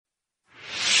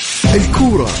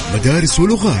الكورة مدارس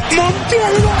ولغات.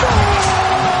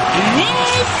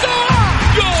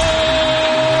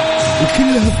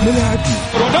 وكلها في ملاعبنا.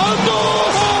 رونالدو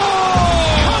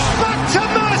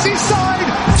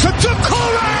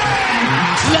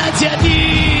لا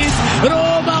جديد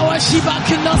روما وشباك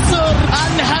النصر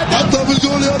حتى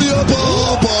بالجول يا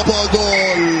بابا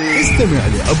جول. استمع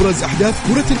لأبرز أحداث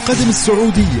كرة القدم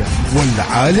السعودية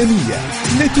والعالمية.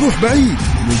 لا تروح بعيد،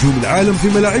 نجوم العالم في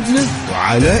ملاعبنا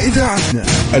وعلى إذاعتنا.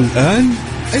 الآن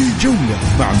الجولة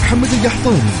مع محمد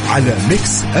القحطاني على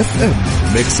ميكس اف ام.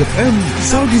 ميكس اف ام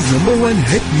سعوديز نمبر 1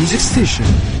 هيت ميوزك ستيشن.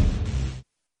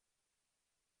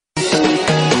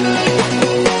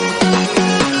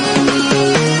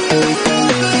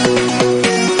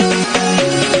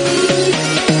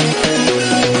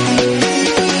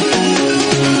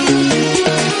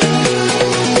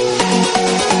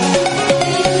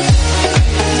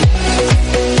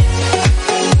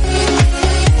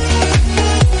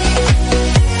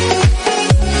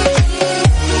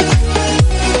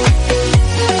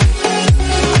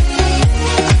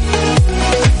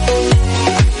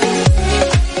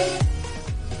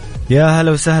 يا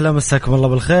هلا وسهلا، مساكم الله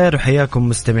بالخير وحياكم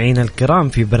مستمعينا الكرام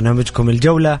في برنامجكم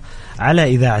الجولة على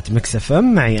إذاعة ميكس اف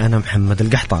ام. معي أنا محمد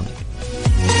القحطاني.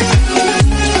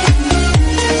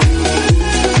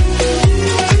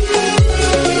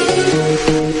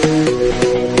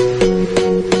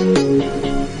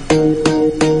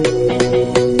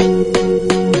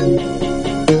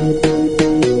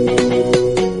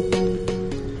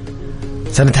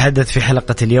 سنتحدث في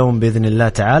حلقة اليوم بإذن الله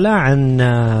تعالى عن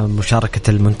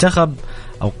مشاركة المنتخب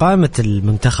أو قائمة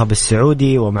المنتخب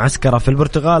السعودي ومعسكره في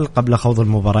البرتغال قبل خوض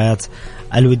المباريات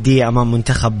الودية أمام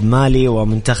منتخب مالي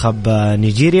ومنتخب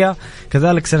نيجيريا.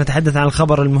 كذلك سنتحدث عن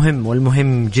الخبر المهم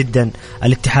والمهم جدا،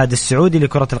 الاتحاد السعودي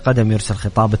لكرة القدم يرسل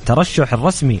خطاب الترشح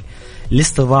الرسمي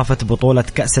لاستضافة بطولة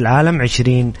كأس العالم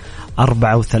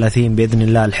 2034 بإذن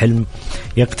الله. الحلم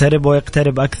يقترب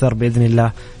ويقترب أكثر بإذن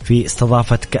الله في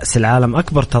استضافة كأس العالم،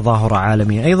 أكبر تظاهرة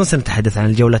عالمية. أيضا سنتحدث عن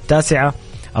الجولة التاسعة،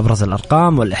 أبرز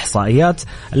الأرقام والإحصائيات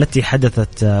التي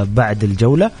حدثت بعد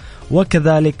الجولة،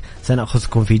 وكذلك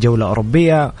سنأخذكم في جولة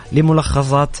أوروبية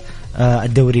لملخصات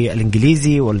الدوري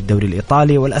الإنجليزي والدوري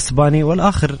الإيطالي والأسباني،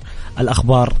 والآخر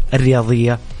الأخبار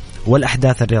الرياضية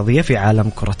والأحداث الرياضية في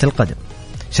عالم كرة القدم.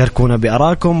 شاركونا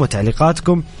بآرائكم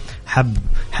وتعليقاتكم،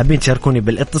 حابين تشاركوني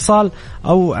بالاتصال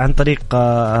أو عن طريق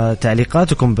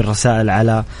تعليقاتكم بالرسائل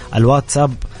على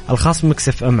الواتساب الخاص ميكس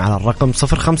اف ام على الرقم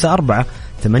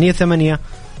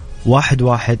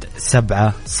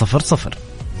 0548811700.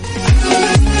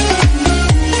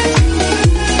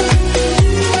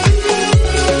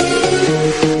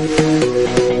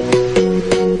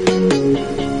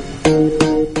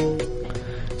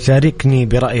 شاركني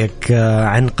برأيك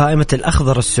عن قائمة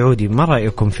الأخضر السعودي. ما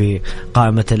رأيكم في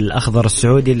قائمة الأخضر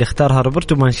السعودي اللي اختارها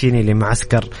روبرتو مانشيني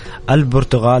لمعسكر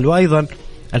البرتغال؟ وأيضا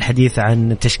الحديث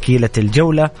عن تشكيلة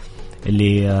الجولة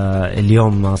اللي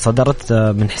اليوم صدرت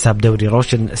من حساب دوري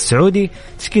روشن السعودي.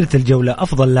 تشكيلة الجولة،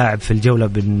 أفضل لاعب في الجولة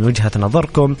من وجهة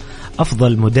نظركم،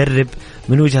 أفضل مدرب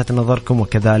من وجهة نظركم،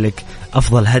 وكذلك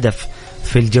أفضل هدف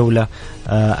في الجولة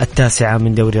التاسعة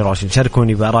من دوري روشن.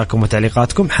 شاركوني بآرائكم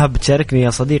وتعليقاتكم. حاب تشاركني يا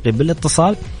صديقي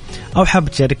بالاتصال أو حاب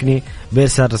تشاركني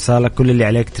بإرسال رسالة، كل اللي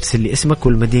عليك ترسل لي اسمك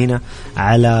والمدينة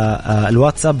على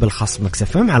الواتساب بالخاص ميكس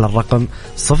اف ام على الرقم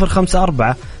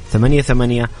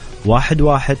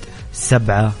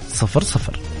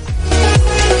 0548811700.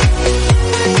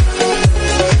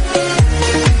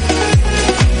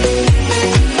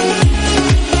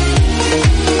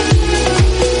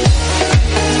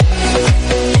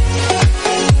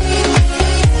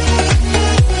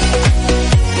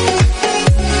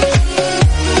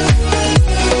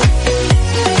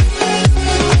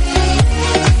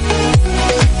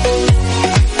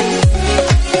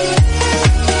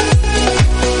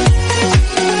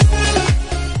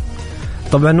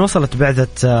 طبعا وصلت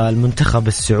بعثة المنتخب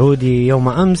السعودي يوم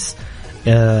أمس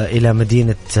إلى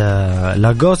مدينة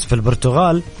لاغوس في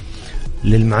البرتغال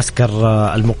للمعسكر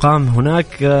المقام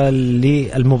هناك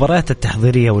للمباريات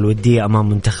التحضيرية والودية أمام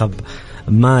منتخب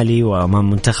مالي وأمام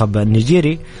منتخب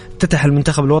النيجيري. افتتح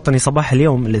المنتخب الوطني صباح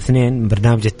اليوم الاثنين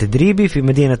برنامج التدريبي في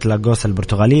مدينة لاغوس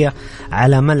البرتغالية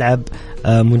على ملعب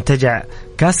منتجع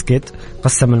كاسكيت.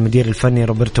 قسم المدير الفني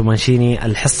روبرتو مانشيني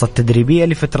الحصة التدريبية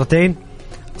لفترتين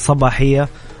صباحية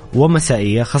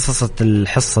ومسائية. خصصت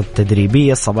الحصة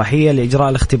التدريبية الصباحية لإجراء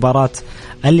الاختبارات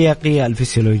اللياقية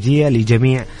الفسيولوجية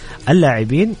لجميع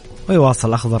اللاعبين، ويواصل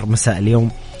الأخضر مساء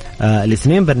اليوم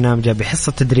الاثنين برنامجه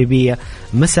بحصة تدريبية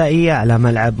مسائية على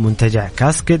ملعب منتجع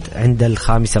كاسكيد عند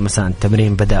 5 مساء.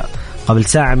 التمرين بدأ قبل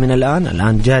ساعة من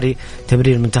الآن جاري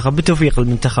تمرير المنتخب بتوفيق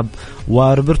المنتخب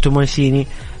وروبرتو مانشيني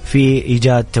في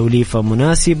إيجاد توليفة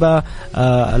مناسبة،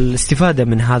 الاستفادة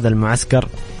من هذا المعسكر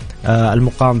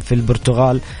المقام في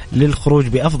البرتغال للخروج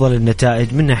بأفضل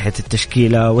النتائج من ناحية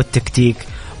التشكيلة والتكتيك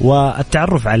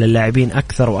والتعرف على اللاعبين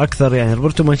أكثر وأكثر. يعني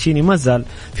روبرتو مانشيني ما زال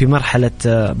في مرحلة،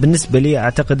 بالنسبة لي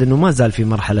أعتقد أنه ما زال في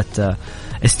مرحلة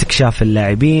استكشاف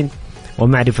اللاعبين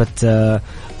ومعرفة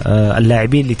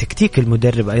اللاعبين لتكتيك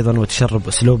المدرب أيضا وتشرب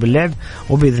أسلوب اللعب،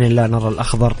 وبإذن الله نرى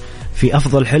الأخضر في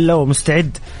أفضل حلة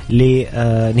ومستعد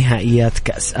لنهائيات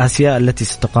كأس آسيا التي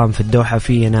ستقام في الدوحة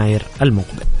في يناير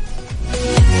المقبل.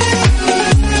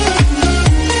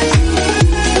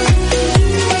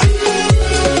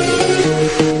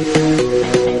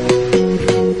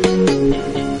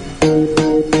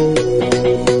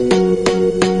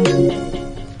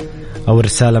 أول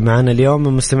رسالة معنا اليوم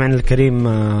من مستمعنا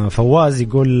الكريم فواز،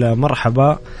 يقول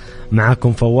مرحبا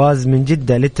معكم فواز من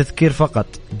جدة، للتذكير فقط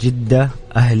جدة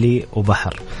أهلي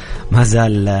وبحر. ما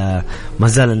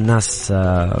زال الناس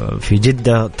في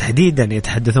جدة تحديدا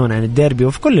يتحدثون عن الديربي،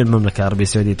 وفي كل المملكة العربية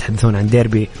السعودية يتحدثون عن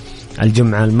ديربي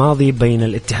الجمعة الماضي بين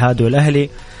الاتحاد والأهلي،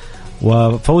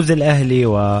 وفوز الأهلي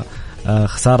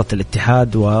وخسارة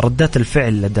الاتحاد وردات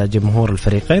الفعل لدى جمهور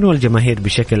الفريقين والجماهير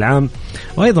بشكل عام،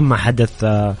 وأيضا ما حدث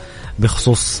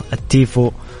بخصوص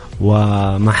التيفو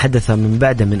وما حدث من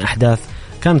بعد من أحداث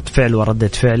كانت فعل وردة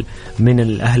فعل من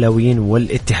الأهلاويين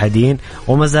والاتحاديين.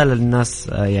 وما زال الناس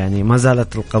يعني ما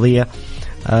زالت القضية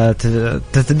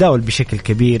تتداول بشكل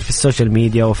كبير في السوشيال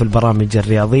ميديا وفي البرامج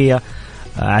الرياضية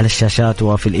على الشاشات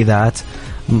وفي الإذاعات.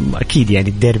 أكيد يعني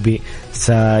الديربي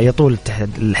سيطول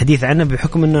الحديث عنه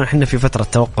بحكم أنه إحنا في فترة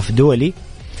توقف دولي،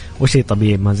 وشيء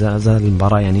طبيعي ما زال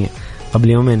المباراة يعني قبل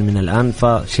يومين من الآن،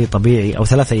 فشيء طبيعي أو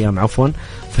 3 أيام عفوا،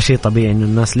 فشيء طبيعي إنه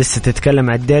الناس لسه تتكلم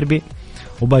عن الديربي،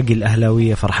 وباقي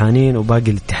الأهلاوية فرحانين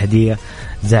وباقي الاتحادية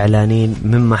زعلانين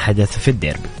مما حدث في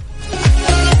الديربي.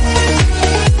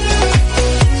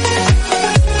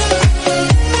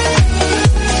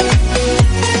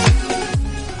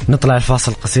 نطلع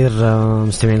الفاصل قصير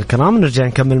مستمعين الكرام، نرجع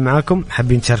نكمل معاكم.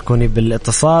 حابين تشاركوني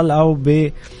بالاتصال أو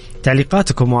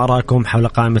تعليقاتكم وآراءكم حول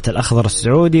قائمة الأخضر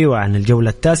السعودي وعن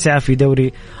الجولة 9 في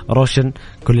دوري روشن.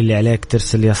 كل اللي عليك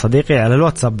ترسل يا صديقي على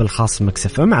الواتساب الخاص مكس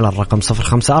اف ام على الرقم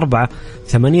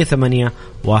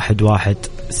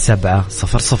 054-88-11700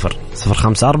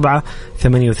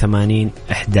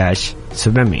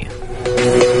 054-88-11700.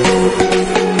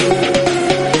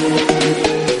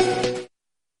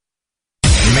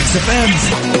 مكس اف ام.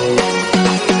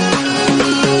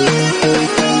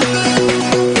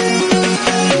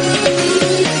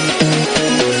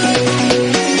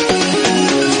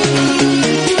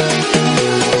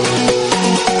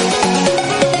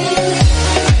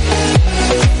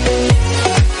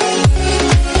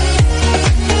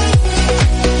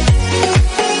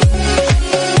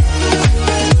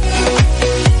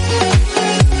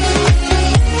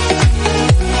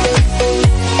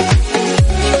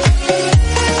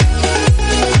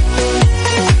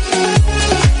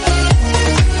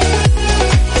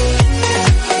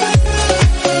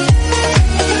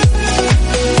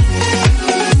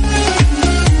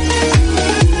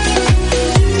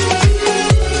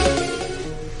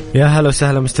 يا هلا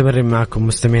وسهلا، مستمرين معكم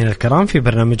مستمعين الكرام في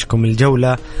برنامجكم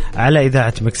الجولة على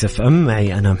إذاعة مكس اف ام،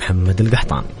 معي أنا محمد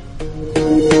القحطان.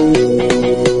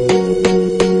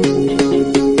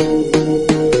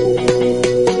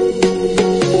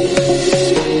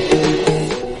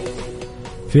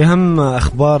 في أهم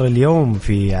أخبار اليوم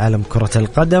في عالم كرة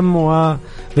القدم،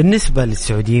 وبالنسبة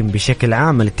للسعوديين بشكل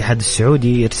عام الاتحاد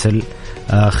السعودي يرسل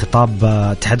خطاب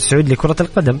الاتحاد السعودي لكرة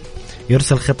القدم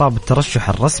يرسل خطاب الترشح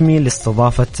الرسمي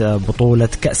لاستضافة بطولة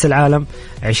كأس العالم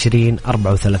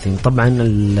 2034. طبعا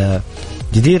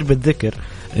الجدير بالذكر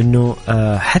أنه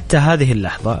حتى هذه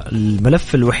اللحظة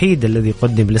الملف الوحيد الذي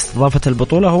قدم لاستضافة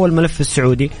البطولة هو الملف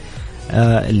السعودي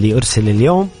اللي أرسل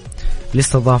اليوم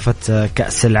لاستضافة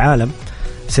كأس العالم.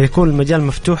 سيكون المجال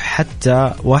مفتوح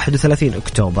حتى 31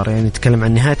 أكتوبر، يعني نتكلم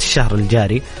عن نهاية الشهر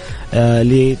الجاري،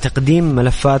 لتقديم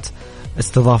ملفات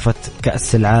استضافة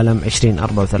كأس العالم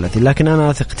 2034. لكن أنا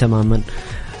أثق تماما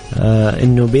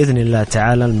أنه بإذن الله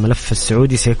تعالى الملف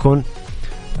السعودي سيكون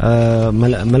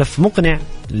ملف مقنع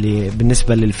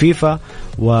بالنسبة للفيفا،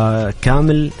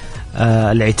 وكامل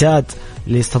العتاد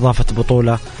لاستضافة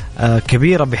بطولة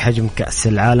كبيرة بحجم كأس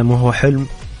العالم، وهو حلم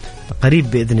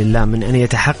قريب بإذن الله من أن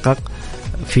يتحقق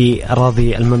في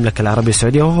أراضي المملكة العربية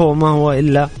السعودية، وهو ما هو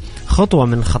إلا خطوة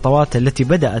من الخطوات التي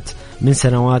بدأت من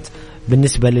سنوات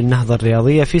بالنسبة للنهضة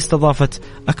الرياضية في استضافة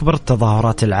أكبر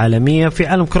التظاهرات العالمية في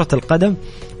عالم كرة القدم،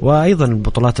 وأيضا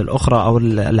البطولات الأخرى أو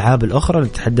الألعاب الأخرى.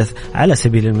 نتحدث على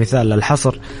سبيل المثال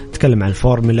الحصر، نتكلم عن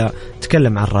الفورمولا،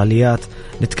 نتكلم عن الراليات،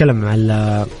 نتكلم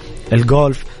عن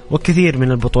الجولف، وكثير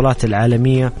من البطولات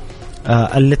العالمية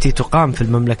التي تقام في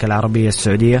المملكة العربية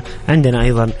السعودية. عندنا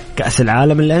أيضا كأس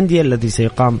العالم للأندية الذي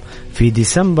سيقام في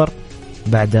ديسمبر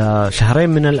بعد شهرين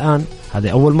من الآن. هذه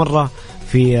أول مرة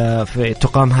في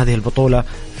تقام هذه البطولة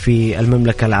في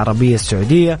المملكة العربية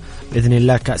السعودية. بإذن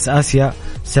الله كأس آسيا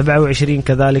 27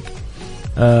 كذلك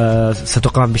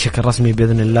ستقام بشكل رسمي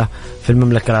بإذن الله في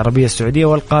المملكة العربية السعودية،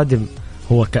 والقادم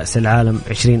هو كأس العالم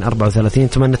 2034.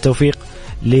 نتمنى التوفيق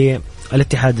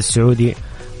للاتحاد السعودي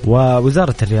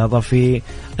ووزارة الرياضة في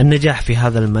النجاح في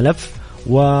هذا الملف،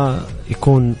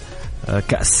 ويكون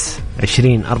كأس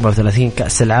 2034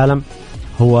 كأس العالم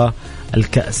هو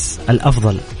الكأس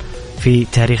الأفضل في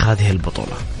تاريخ هذه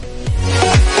البطولة.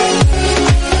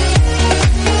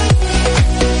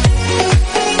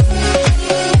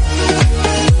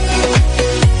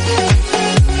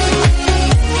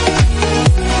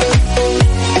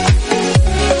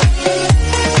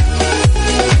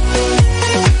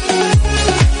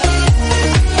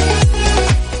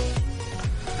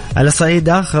 على صعيد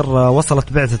آخر،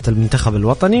 وصلت بعثة المنتخب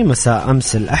الوطني مساء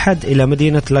أمس الأحد إلى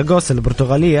مدينة لاغوس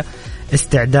البرتغالية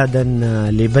استعدادا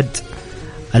لبدء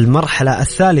المرحلة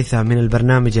الثالثة من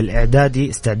البرنامج الإعدادي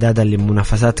استعدادا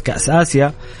لمنافسات كأس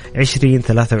آسيا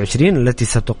 2023 التي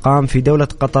ستقام في دولة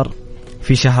قطر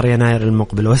في شهر يناير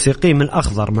المقبل. وسيقيم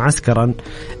الأخضر معسكرا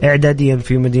إعداديا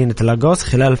في مدينة لاغوس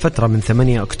خلال فترة من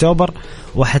 8 أكتوبر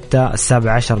وحتى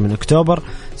 17 من أكتوبر.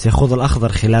 سيخوض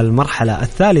الأخضر خلال المرحلة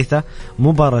الثالثة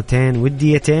مباراتين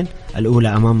وديتين، الأولى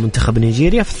أمام منتخب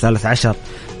نيجيريا في 13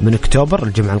 من أكتوبر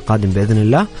الجمعة القادم بإذن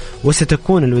الله،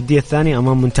 وستكون الودية الثانية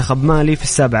أمام منتخب مالي في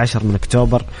 17 من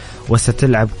أكتوبر،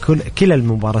 وستلعب كلا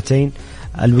المباراتين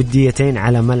الوديتين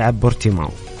على ملعب بورتيماو.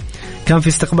 كان في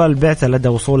استقبال البعثة لدى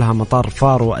وصولها مطار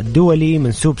فارو الدولي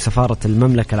منسوب سفارة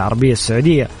المملكة العربية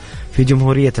السعودية في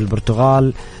جمهورية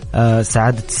البرتغال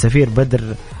سعادة السفير بدر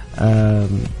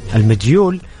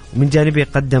المجيول. ومن جانبه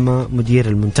قدم مدير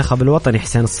المنتخب الوطني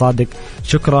حسين الصادق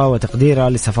شكرا وتقديرا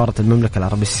لسفارة المملكة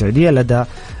العربية السعودية لدى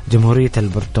جمهورية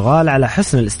البرتغال على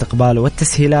حسن الاستقبال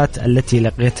والتسهيلات التي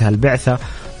لقيتها البعثة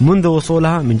منذ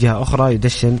وصولها. من جهة أخرى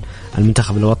يدشن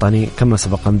المنتخب الوطني كما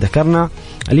سبق أن ذكرنا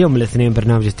اليوم الاثنين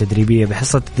برنامج التدريبية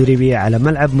بحصة تدريبية على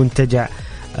ملعب منتجع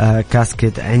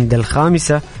كاسكيد عند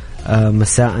 5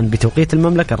 مساء بتوقيت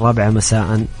المملكة، 4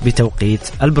 مساء بتوقيت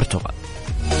البرتغال.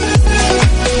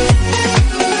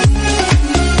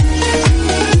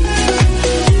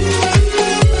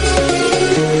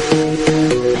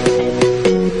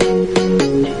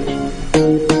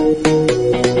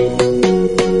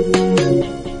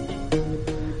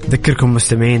 أذكركم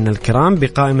مستمعين الكرام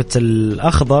بقائمة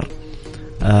الأخضر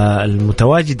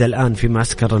المتواجدة الآن في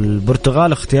معسكر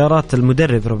البرتغال. اختيارات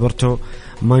المدرب روبرتو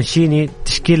مانشيني،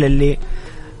 تشكيل اللي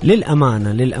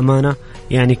للأمانة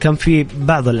يعني كان في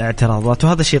بعض الاعتراضات،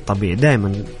 وهذا شيء طبيعي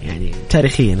دائما، يعني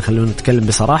تاريخيا خلونا نتكلم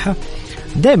بصراحة،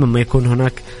 دائما ما يكون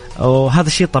هناك، وهذا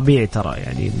شيء طبيعي ترى،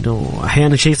 يعني إنه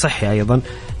أحيانا شيء صحي أيضا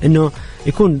إنه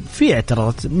يكون في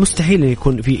اعتراضات، مستحيل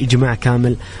يكون في إجماع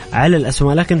كامل على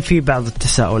الأسماء، لكن في بعض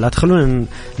التساؤلات. خلونا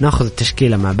ناخذ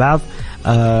التشكيلة مع بعض.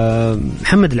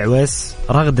 محمد العويس،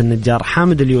 راغد النجار،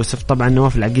 حامد اليوسف. طبعا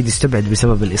نواف العقيد استبعد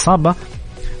بسبب الإصابة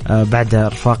بعد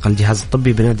رفاق الجهاز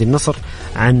الطبي بنادي النصر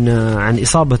عن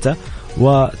إصابته،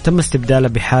 وتم استبداله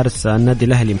بحارس النادي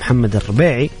الأهلي محمد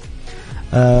الربيعي.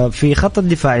 في خط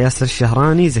الدفاع ياسر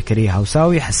الشهراني، زكريا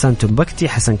هوساوي، حسان تنبكتي،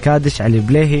 حسن كادش، علي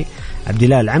بليهي، عبد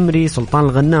الله العمري، سلطان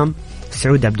الغنام،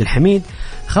 سعود عبد الحميد.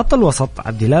 خط الوسط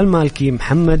عبد الله المالكي،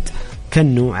 محمد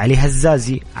كنو، علي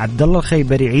هزازي، عبد الله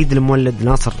الخيبري، عيد المولد،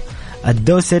 ناصر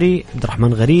الدوسري، عبد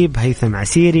الرحمن غريب، هيثم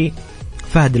عسيري،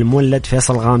 فهد المولد،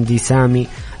 فيصل غامدي، سامي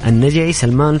النجعي،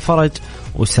 سلمان الفرج،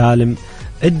 وسالم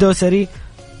الدوسري.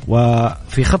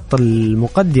 وفي خط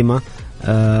المقدمة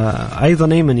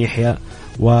أيضا أيمن يحيى،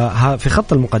 وفي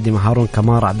خط المقدمة هارون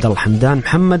كمار، عبد الله حمدان،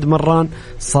 محمد مران،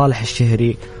 صالح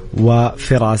الشهري،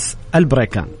 وفراس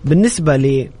البريكان. بالنسبة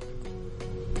لي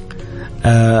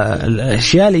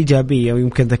الأشياء الإيجابية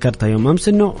ويمكن ذكرتها يوم أمس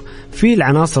إنه في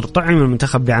العناصر، طعم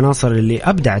المنتخب بعناصر اللي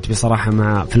أبدعت بصراحة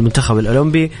في المنتخب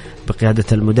الأولمبي بقيادة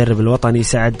المدرب الوطني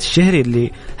سعد الشهري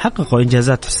اللي حققوا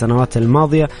إنجازات في السنوات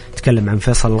الماضية. تكلم عن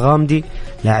فيصل الغامدي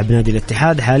لاعب نادي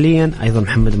الاتحاد حاليا، أيضا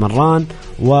محمد مران،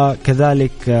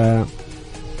 وكذلك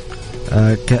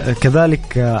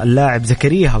اللاعب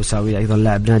زكريا هوساوي أيضا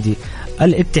لاعب نادي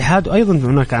الاتحاد. وأيضا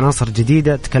هناك عناصر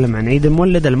جديدة، تكلم عن عيد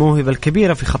المولد، الموهبة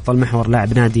الكبيرة في خط المحور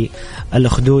لاعب نادي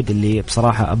الأخدود اللي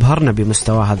بصراحة أبهرنا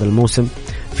بمستوى هذا الموسم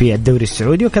في الدوري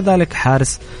السعودي، وكذلك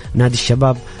حارس نادي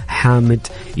الشباب حامد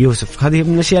يوسف. هذه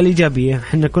من الأشياء الإيجابية.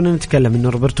 حنا كنا نتكلم أنه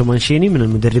روبرتو مانشيني من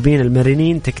المدربين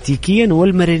المرنين تكتيكيا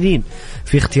والمرنين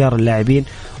في اختيار اللاعبين،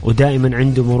 ودائما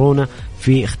عنده مرونة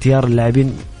في اختيار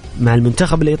اللاعبين. مع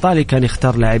المنتخب الإيطالي كان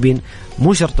يختار لاعبين،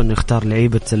 مو شرط أنه يختار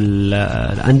لعيبة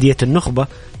الأندية النخبة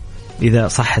إذا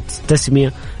صحت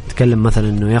التسمية، تكلم مثلا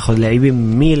أنه يأخذ لاعبين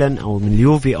من ميلان أو من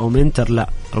اليوفي أو من إنتر. لا،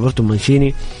 روبرتو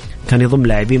مانشيني كان يضم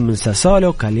لاعبين من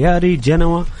ساسولو، كالياري،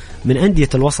 جنوا، من أندية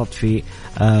الوسط في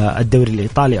الدوري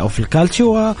الإيطالي أو في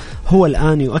الكالتشيو، وهو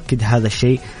الآن يؤكد هذا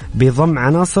الشيء بضم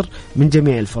عناصر من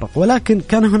جميع الفرق. ولكن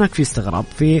كان هناك في استغراب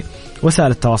في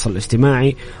وسائل التواصل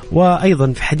الاجتماعي،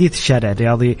 وأيضا في حديث الشارع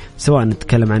الرياضي، سواء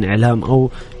نتكلم عن إعلام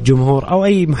أو جمهور أو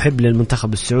أي محب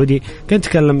للمنتخب السعودي، كان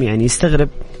يتكلم يعني يستغرب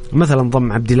مثلا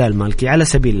ضم عبد الله المالكي على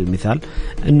سبيل المثال،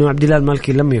 أنه عبد الله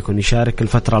المالكي لم يكن يشارك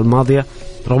الفترة الماضية،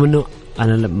 رغم أنه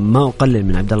أنا ما أقلل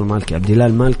من عبد الله المالكي. عبد الله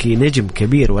المالكي نجم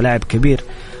كبير ولاعب كبير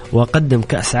وقدم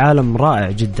كأس عالم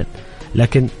رائع جدا،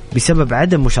 لكن بسبب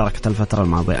عدم مشاركة الفترة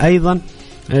الماضية. أيضا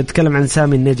نتكلم عن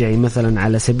سامي النجعي مثلا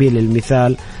على سبيل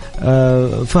المثال،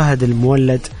 فهد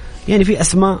المولد، يعني في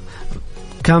أسماء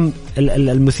كان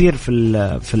المثير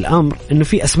في الأمر أنه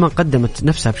في أسماء قدمت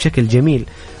نفسها بشكل جميل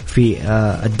في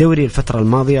الدوري الفترة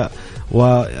الماضية،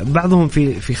 وبعضهم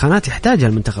في خانات يحتاجها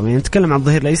المنتخب. يعني نتكلم عن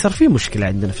الظهير الأيسر، في مشكلة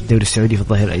عندنا في الدوري السعودي في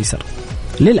الظهير الأيسر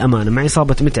للأمانة، مع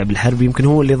إصابة متعب الحربي يمكن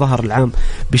هو اللي ظهر العام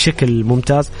بشكل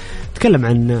ممتاز. نتكلم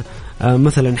عن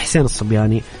مثلا حسين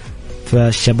الصبياني في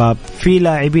الشباب، في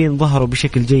لاعبين ظهروا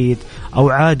بشكل جيد أو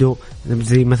عادوا،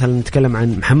 زي مثلا نتكلم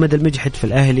عن محمد المجحد في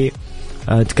الأهلي،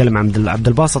 نتكلم عن عبد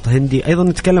الباسط هندي. أيضا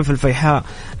نتكلم في الفيحاء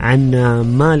عن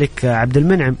مالك عبد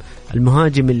المنعم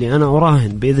المهاجم، اللي أنا أراهن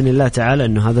بإذن الله تعالى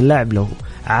أنه هذا اللاعب لو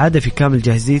عاد في كامل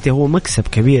جاهزيته هو مكسب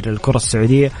كبير للكرة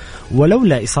السعودية،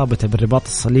 ولولا إصابته بالرباط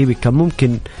الصليبي كان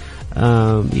ممكن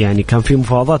يعني كان في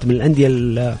مفاوضات من الأندية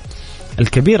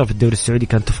الكبيرة في الدوري السعودي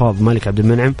كان تفاوض مالك عبد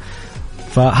المنعم.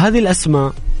 فهذه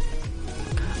الأسماء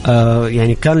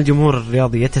يعني كان الجمهور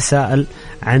الرياضي يتساءل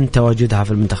عن تواجدها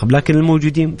في المنتخب، لكن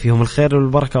الموجودين فيهم الخير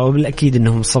والبركة، وبالأكيد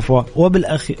أنهم الصفوة،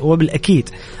 وبالأكيد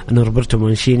أن روبرتو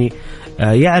مانشيني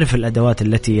يعرف الأدوات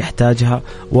التي يحتاجها.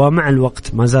 ومع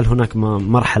الوقت ما زال هناك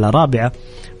مرحلة رابعة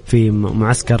في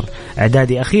معسكر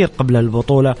إعدادي أخير قبل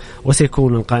البطولة،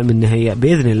 وسيكون القائم النهائي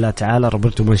بإذن الله تعالى.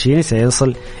 روبرتو مانشيني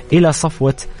سيصل إلى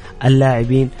صفوة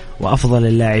اللاعبين وأفضل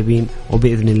اللاعبين،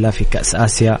 وبإذن الله في كأس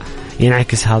آسيا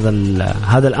ينعكس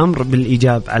هذا الأمر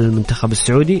بالإيجاب على المنتخب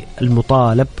السعودي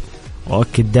المطالب،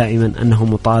 وأؤكد دائما أنه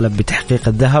مطالب بتحقيق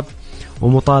الذهب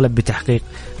ومطالب بتحقيق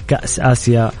كأس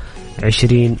آسيا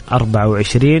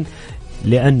 2024،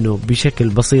 لأنه بشكل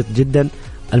بسيط جدا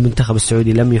المنتخب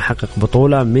السعودي لم يحقق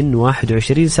بطولة من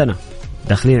 21 سنة،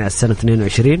 داخلين على السنة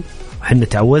 22، وحنا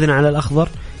تعودنا على الأخضر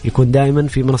يكون دائما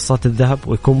في منصات الذهب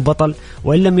ويكون بطل،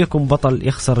 وإن لم يكن بطل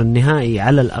يخسر النهائي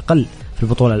على الأقل في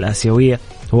البطولة الآسيوية.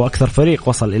 هو أكثر فريق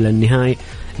وصل إلى النهائي،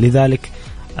 لذلك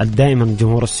دائما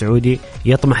الجمهور السعودي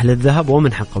يطمح للذهب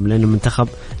ومن حقهم، لأن المنتخب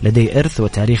لديه إرث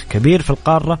وتاريخ كبير في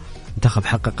القارة. منتخب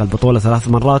حقق البطولة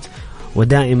 3 مرات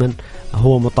ودائما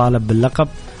هو مطالب باللقب.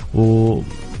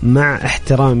 ومع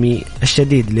احترامي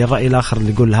الشديد للرأي الآخر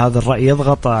اللي يقول هذا الرأي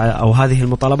يضغط أو هذه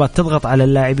المطالبات تضغط على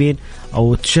اللاعبين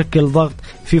أو تشكل ضغط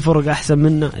في فرق أحسن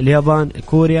منا، اليابان،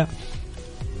 كوريا،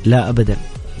 لا أبدا.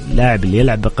 لاعب اللي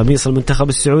يلعب بقميص المنتخب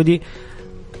السعودي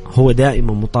هو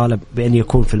دائما مطالب بأن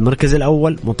يكون في المركز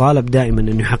الأول، مطالب دائما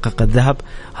أن يحقق الذهب.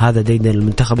 هذا ديدن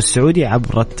المنتخب السعودي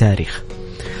عبر التاريخ.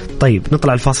 طيب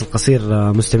نطلع الفاصل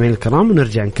قصير مستمعين الكرام،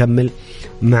 ونرجع نكمل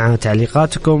مع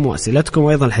تعليقاتكم وأسئلتكم،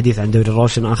 وأيضا الحديث عن دوري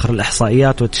الروشن، آخر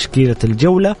الإحصائيات وتشكيلة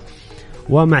الجولة،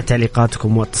 ومع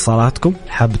تعليقاتكم واتصالاتكم.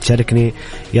 حاب تشاركني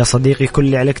يا صديقي، كل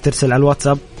اللي عليك ترسل على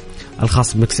الواتساب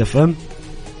الخاص بمكس اف ام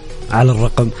على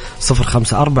الرقم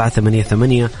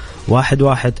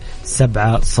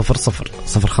 0548811700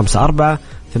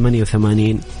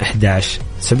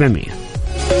 0548811700.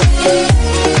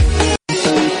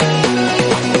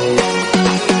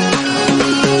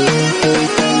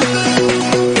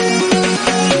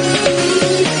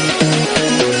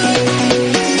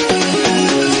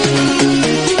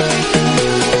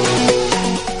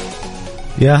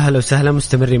 يا هلا وسهلا،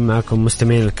 مستمرين معكم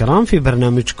مستمعين الكرام في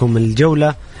برنامجكم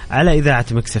الجولة على إذاعة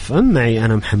مكس اف ام، معي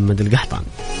أنا محمد القحطان.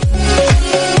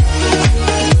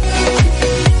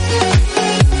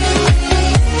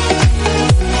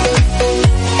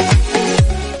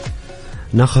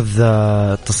 ناخذ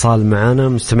اتصال معنا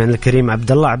مستمعنا الكريم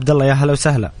عبد الله. يا هلا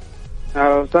وسهلا.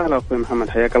 اهلا وسهلا اخوي محمد،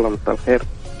 حياك الله، مساء الخير.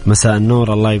 مساء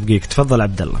النور، الله يبقيك. تفضل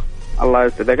عبد الله. الله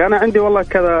يسعدك. أنا عندي والله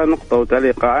كذا نقطة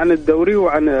وتعليق عن الدوري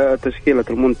وعن تشكيلة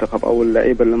المنتخب أو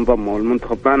اللعيبة اللي انضموا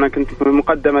المنتخب. معنا كنت في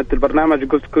مقدمة البرنامج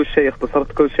قلت كل شيء،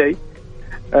 اختصرت كل شيء.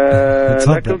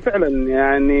 لكن فعلا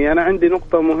يعني أنا عندي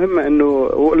نقطة مهمة، إنه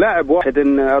لاعب واحد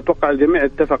إن أتوقع الجميع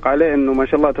اتفق عليه إنه ما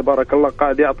شاء الله تبارك الله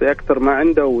قاعد يعطي أكثر ما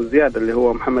عنده وزيادة، اللي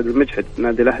هو محمد المجحد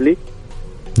نادي الأهلي.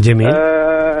 جميل.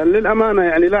 للأمانة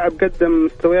يعني لاعب قدم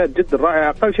مستويات جدا رائعة.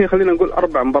 أقل شيء خلينا نقول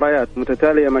 4 مباريات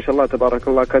متتالية ما شاء الله تبارك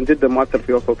الله، كان جدا مؤثر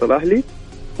في وسط الأهلي،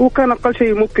 وكان أقل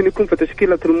شيء ممكن يكون في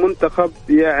تشكيلة المنتخب.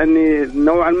 يعني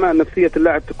نوعا ما نفسية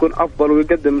اللاعب تكون أفضل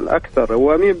ويقدم الأكثر.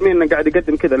 هو 100% إنه قاعد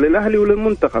يقدم كذا للأهلي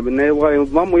وللمنتخب، إنه يبغى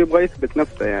ينضم ويبغى يثبت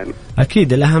نفسه. يعني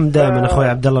أكيد الأهم دائما أخوي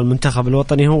عبد الله، المنتخب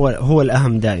الوطني هو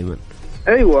الأهم دائما.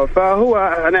 ايوه، فهو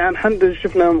يعني الحمد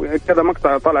شفنا كذا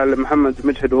مقطع طلع لمحمد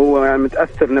مجحد وهو يعني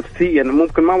متاثر نفسيا،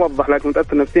 ممكن ما وضح لك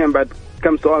متاثر نفسيا بعد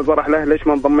كم سؤال طرح له ليش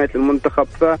ما انضميت للمنتخب.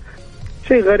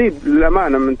 فشيء غريب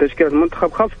للامانه من تشكيله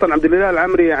المنتخب، خاصه عبد الله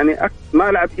العمري يعني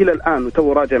ما لعب الى الان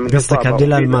وتو راجع من اصابه. قصدك عبد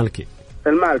الله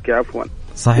المالكي عفوا.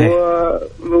 صحيح.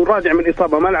 وراجع من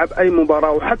اصابه، ما لعب اي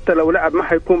مباراه، وحتى لو لعب ما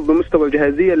حيكون بمستوى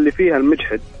الجاهزيه اللي فيها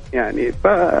المجحد. يعني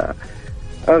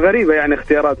غريبة يعني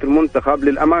اختيارات المنتخب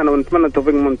للأمانة، ونتمنى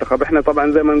توفيق المنتخب. احنا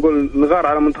طبعا زي ما نقول نغار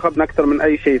على منتخبنا أكثر من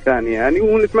أي شيء ثاني يعني،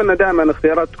 ونتمنى دائما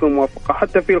اختيارات تكون موفقة.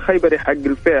 حتى في الخيبري حق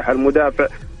الفيح المدافع،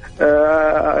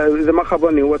 إذا ما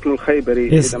خبرني هو اسمه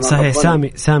الخيبري. صحيح،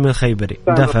 سامي الخيبري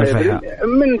مدافع الفيح،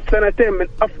 من سنتين من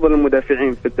أفضل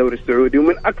المدافعين في الدوري السعودي،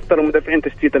 ومن أكثر المدافعين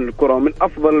تشتيتا للكرة، ومن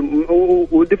أفضل،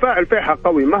 ودفاع الفيح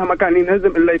قوي مهما كان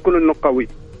ينهزم إلا يكون إنه قوي.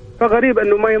 فغريب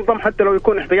انه ما ينضم حتى لو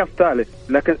يكون احتياط ثالث،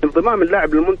 لكن انضمام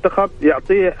اللاعب للمنتخب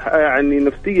يعطيه يعني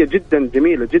نفسيه جدا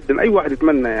جميله جدا. اي واحد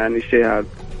يتمنى يعني الشيء هذا.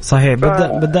 صحيح.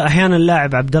 بدا احيانا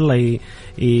اللاعب عبد الله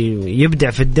يبدع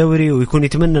في الدوري ويكون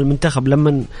يتمنى المنتخب،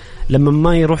 لما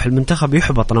ما يروح المنتخب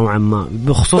يحبط نوعا ما،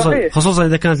 خصوصا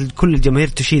اذا كانت كل الجماهير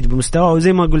تشيد بمستواه.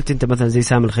 وزي ما قلت انت مثلا زي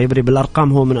سامي الخيبري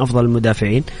بالارقام هو من افضل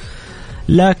المدافعين،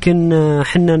 لكن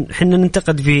حنا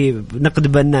ننتقد في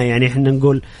نقد بناء. يعني حنا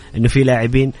نقول انه في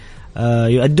لاعبين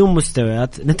يؤدون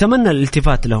مستويات نتمنى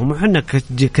الالتفات لهم، وحنا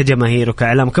كجماهير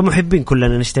وكاعلام كمحبين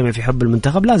كلنا نجتمع في حب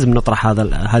المنتخب، لازم نطرح هذه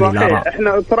الاراء.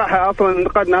 احنا صراحه اصلا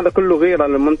انتقادنا هذا كله غيره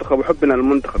للمنتخب وحبنا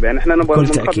للمنتخب، يعني احنا نبغى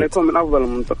المنتخب يكون من افضل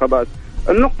المنتخبات.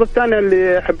 النقطه الثانيه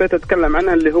اللي حبيت اتكلم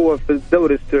عنها اللي هو في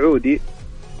الدوري السعودي.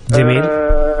 جميل.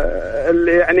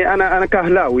 يعني انا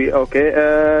كاهلاوي اوكي،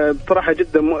 بصراحه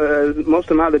جدا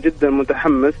الموسم هذا جدا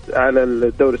متحمس على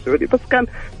الدوري السعودي، بس كان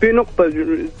في نقطه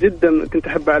جدا كنت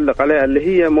احب اعلق عليها اللي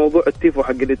هي موضوع التيفو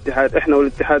حق الاتحاد. احنا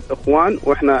والاتحاد اخوان،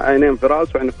 واحنا عينين في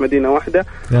راس، واحنا في مدينه واحده.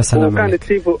 وكان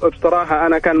التيفو بصراحه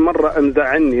انا كان مره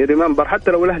مزعلني. ريمبر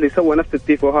حتى لو الاهلي سوى نفس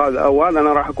التيفو هذا اول،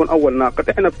 انا راح اكون اول ناقد.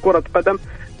 احنا في كره قدم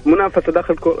منافسه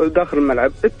داخل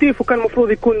الملعب، التيفو كان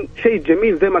المفروض يكون شيء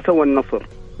جميل زي ما سوى النصر،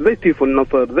 زي تيفو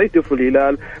النصر، زي تيفو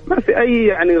الهلال. ما في أي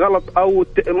يعني غلط، أو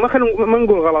ما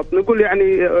نقول غلط، نقول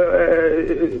يعني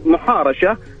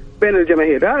محارشة بين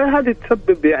الجماهير. هذه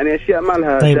تسبب يعني أشياء ما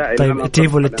لها داعي. طيب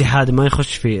تيفو الاتحاد ما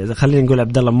يخش في، خلينا نقول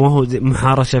عبد الله، مو هو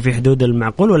محارشة في حدود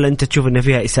المعقول، ولا أنت تشوف إن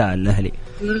فيها إساءة للأهلي؟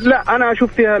 لا، أنا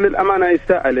أشوف فيها للأمانة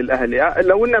إساءة للأهلي.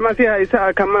 لو إن ما فيها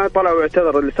إساءة كان ما طلع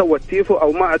واعتذر اللي سوى التيفو،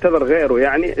 أو ما اعتذر غيره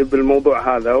يعني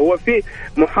بالموضوع هذا. هو في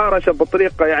محارشة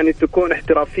بطريقة يعني تكون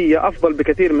احترافية أفضل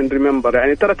بكثير من ريمبر.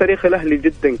 يعني ترى تاريخ الأهلي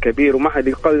جدا كبير وما حد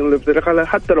يقارن بتاريخه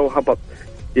حتى لو هبط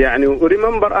يعني.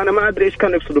 وريمبر أنا ما أدري إيش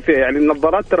كانوا يقصدوا فيها. يعني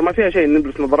النظارات ترى ما فيها شيء،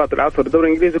 نلبس نظارات العصر، الدوري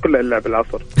الإنجليزي كله اللعب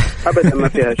العصر أبدا ما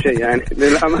فيها شيء يعني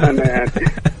للأمانة يعني.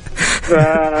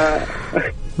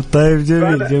 طيب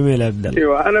جميل عبد الله.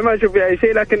 ايوه، انا ما اشوف فيها اي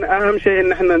شيء، لكن اهم شيء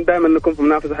ان احنا دائما نكون في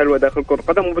منافسه حلوه داخل كره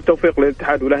القدم، وبالتوفيق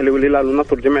للاتحاد والاهلي والهلال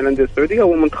والنصر وجميع الانديه السعوديه،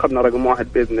 ومنتخبنا رقم 1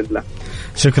 باذن الله.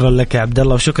 شكرا لك يا عبد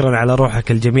الله، وشكرا على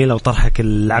روحك الجميله وطرحك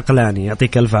العقلاني.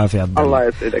 يعطيك الف عافيه عبد الله. الله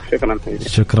يسعدك. شكرا حبيبي.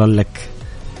 شكرا لك.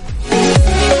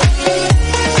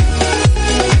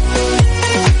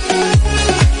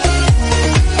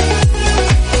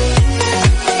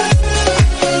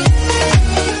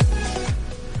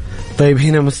 طيب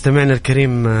هنا مستمعنا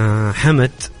الكريم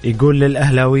حمد يقول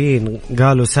للأهلاويين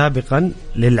قالوا سابقا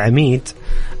للعميد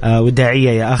وداعية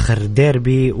يا آخر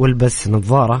ديربي والبس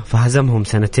نظارة، فهزمهم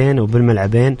 2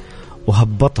 وبالملعبين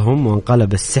وهبطهم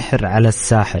وانقلب السحر على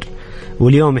الساحر،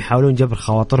 واليوم يحاولون جبر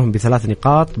خواطرهم ب3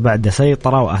 نقاط بعد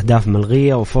سيطرة وأهداف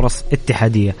ملغية وفرص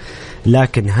اتحادية.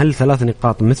 لكن هل 3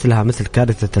 نقاط مثلها مثل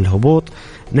كارثة الهبوط؟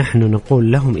 نحن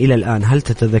نقول لهم إلى الآن هل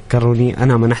تتذكرني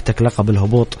أنا منحتك لقب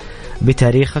الهبوط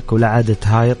بتاريخك ولا عادة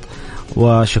هايط؟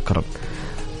 وشكرا.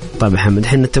 طيب محمد،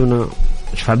 حين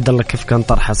شوف عبد الله كيف كان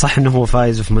طرحه، صح انه هو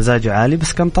فايز وفي مزاجه عالي،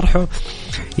 بس كان طرحه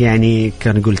يعني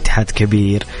كان يقول اتحاد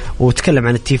كبير وتكلم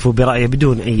عن التيفو برأيه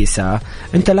بدون اي إساءة.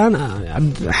 انت الان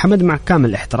حمد مع كامل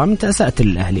الاحترام انت اسأت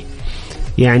للاهلي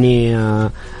يعني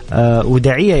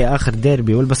وداعية يا آخر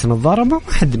ديربي والبس نظارة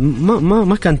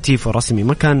ما كان تيفو رسمي،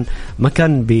 ما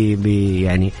كان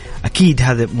يعني أكيد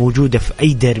هذا موجودة في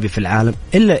أي ديربي في العالم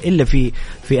إلا في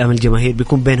أمل الجماهير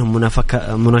بيكون بينهم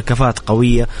مناكفات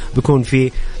قوية، بيكون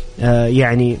في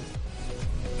يعني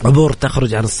عبور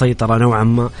تخرج عن السيطرة نوعا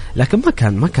ما، لكن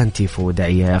ما كان تيفو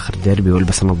داعية يا آخر ديربي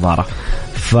والبس نظارة.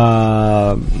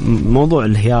 فموضوع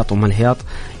الهياط وما الهياط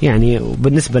يعني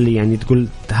بالنسبة لي يعني تقول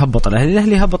تهبط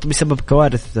الأهلي هبط بسبب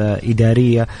كوارث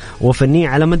إدارية وفنية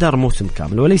على مدار موسم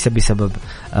كامل، وليس بسبب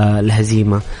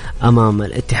الهزيمة أمام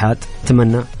الاتحاد.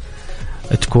 أتمنى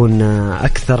تكون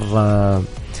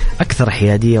أكثر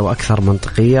حيادية وأكثر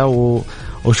منطقية،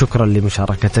 وشكرا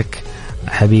لمشاركتك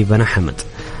حبيبنا حمد.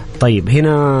 طيب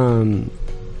هنا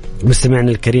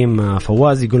مستمعنا الكريم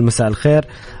فواز يقول مساء الخير،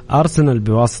 أرسنال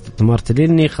بواسطة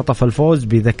مارتينيلي خطف الفوز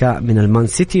بذكاء من المان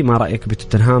سيتي، ما رأيك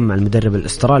بتوتنهام مع المدرب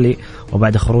الأسترالي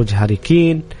وبعد خروج هاري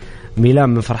كين؟ ميلان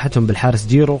من فرحتهم بالحارس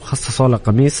جيرو خصصوا له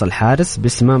قميص الحارس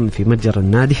باسمه في متجر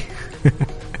النادي.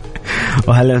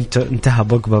 وهل انتهى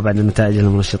بوجبا بعد نتائج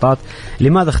المنشطات؟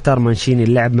 لماذا اختار مانشيني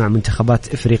اللعب مع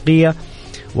منتخبات إفريقية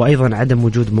وأيضا عدم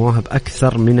وجود مواهب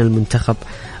أكثر من المنتخب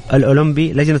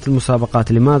الأولمبي؟ لجنة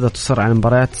المسابقات لماذا تصر على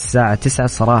مباريات الساعة 9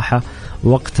 صراحة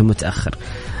وقت متأخر؟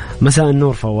 مساء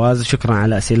النور فواز، شكرا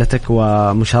على أسئلتك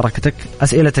ومشاركتك.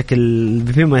 أسئلتك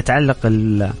فيما يتعلق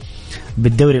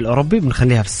بالدوري الأوروبي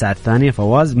بنخليها في الساعة الثانية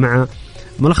فواز، مع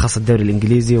ملخص الدوري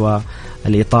الإنجليزي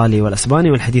والإيطالي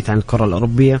والأسباني والحديث عن الكرة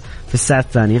الأوروبية في الساعة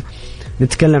الثانية.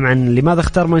 نتكلم عن لماذا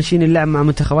اختار مانشيني اللعب مع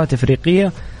منتخبات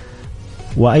إفريقية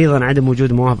وأيضا عدم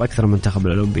وجود مواهب أكثر من المنتخب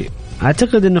الأولمبي.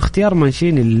 أعتقد أنه اختيار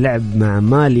مانشيني للعب مع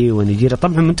مالي ونيجيريا،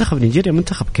 طبعا منتخب نيجيريا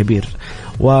منتخب كبير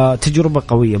وتجربة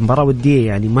قوية، مباراة ودية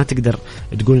يعني ما تقدر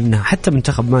تقول أنها، حتى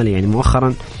منتخب مالي يعني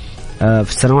مؤخرا في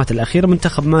السنوات الأخيرة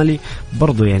منتخب مالي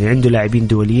برضو يعني عنده لاعبين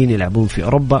دوليين يلعبون في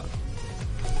أوروبا.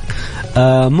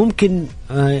 ممكن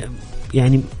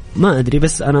يعني ما أدري،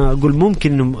 بس أنا أقول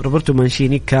ممكن أنه روبرتو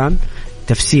مانشيني كان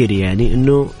تفسيري يعني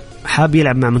أنه حاب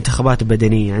يلعب مع منتخبات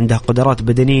بدنية عندها قدرات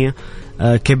بدنية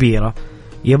كبيرة،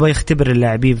 يبغى يختبر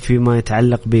اللاعبين فيما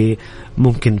يتعلق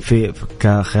بممكن في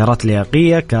كخيارات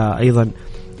لياقية، كأيضا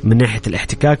من ناحية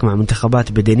الاحتكاك مع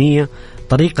منتخبات بدنية،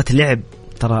 طريقة لعب.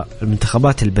 ترى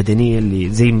المنتخبات البدنية اللي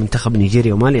زي منتخب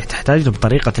نيجيريا ومالي تحتاج لهم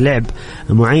طريقة لعب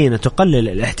معينة تقلل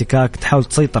الاحتكاك، تحاول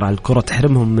تسيطر على الكرة،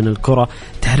 تحرمهم من الكرة،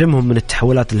 تحرمهم من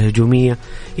التحولات الهجومية،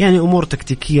 يعني أمور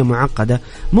تكتيكية معقدة.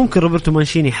 ممكن روبرتو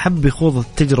مانشيني حب يخوض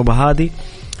التجربة هذه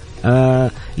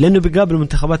لأنه بيقابل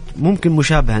منتخبات ممكن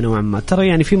مشابهة نوعا ما. ترى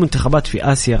يعني في منتخبات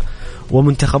في آسيا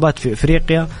ومنتخبات في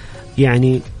إفريقيا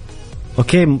يعني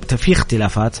أوكي في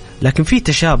اختلافات، لكن في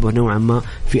تشابه نوعا ما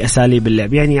في أساليب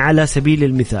اللعب. يعني على سبيل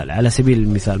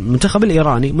المثال المنتخب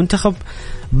الإيراني منتخب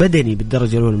بدني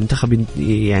بالدرجة الأولى، منتخب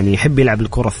يعني يحب يلعب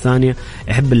الكرة الثانية،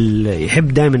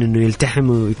 يحب دائما إنه يلتحم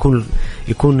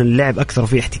ويكون اللعب أكثر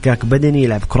فيه احتكاك بدني،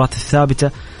 يلعب كرات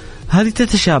الثابتة. هذه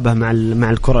تتشابه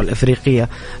مع الكرة الأفريقية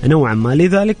نوعا ما،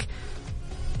 لذلك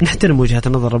نحترم وجهة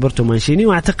نظر روبرتو مانشيني،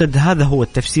 وأعتقد هذا هو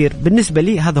التفسير بالنسبة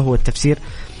لي، هذا هو التفسير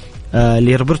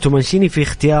لروبرتو مانشيني في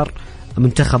اختيار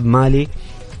منتخب مالي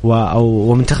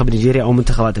أو منتخب نيجيريا أو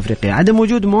منتخبات أفريقيا. عدم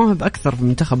وجود مواهب أكثر في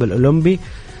المنتخب الأولمبي،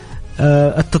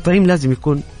 التطعيم لازم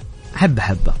يكون حبة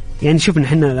يعني شوف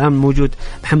نحن الآن موجود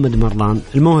محمد مرلان،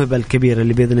 الموهبة الكبيرة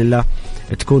اللي بإذن الله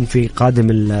تكون في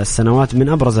قادم السنوات من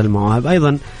أبرز المواهب.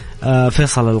 أيضا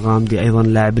فيصل الغامدي أيضا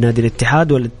لاعب نادي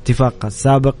الاتحاد والاتفاق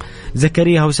السابق،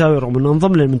 زكريا هوساوي رغم أنه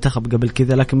انضم للمنتخب قبل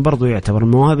كذا لكن برضو يعتبر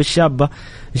المواهب الشابة.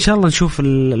 إن شاء الله نشوف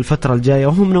الفترة الجاية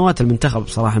وهم نواة المنتخب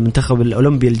صراحة، المنتخب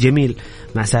الأولمبي الجميل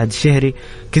مع سعد الشهري،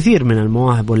 كثير من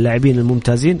المواهب واللاعبين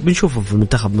الممتازين بنشوفهم في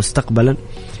المنتخب مستقبلا.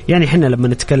 يعني حنا لما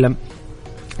نتكلم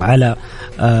على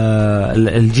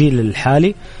الجيل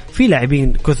الحالي في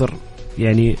لاعبين كثر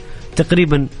يعني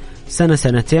تقريبا سنة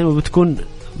سنتين وبتكون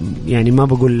يعني ما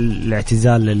بقول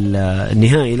الاعتزال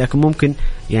النهائي، لكن ممكن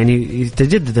يعني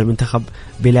يتجدد المنتخب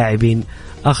بلاعبين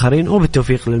آخرين،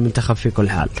 وبالتوفيق للمنتخب في كل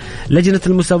حال. لجنة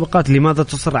المسابقات لماذا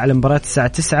تصر على مباراة الساعة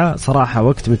 9 صراحة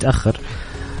وقت متأخر؟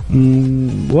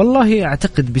 والله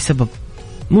أعتقد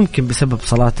ممكن بسبب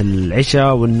صلاة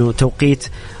العشاء وأنه توقيت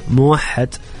موحد،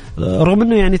 رغم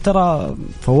أنه يعني ترى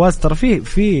فواز ترى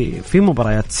في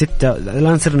مباريات 6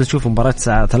 الآن صرنا نشوف مباراة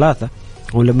الساعة 3،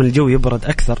 ولما الجو يبرد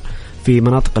أكثر في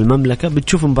مناطق المملكة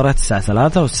بتشوف مباراة الساعة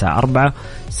 3 والساعة 4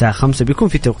 الساعة 5 بيكون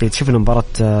في توقيت. شفنا مباراة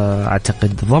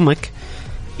أعتقد ضمك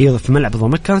في ملعب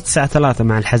ضمك كانت الساعة 3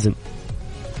 مع الحزم،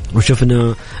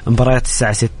 وشفنا مباريات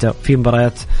الساعة 6 في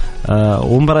مباريات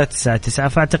ومباريات الساعة 9.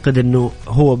 فأعتقد أنه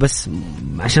هو بس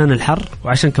عشان الحر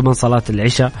وعشان كمان صلاة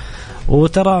العشاء.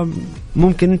 وترى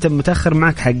ممكن أنت متأخر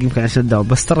معك حق يمكن عشان الدوام،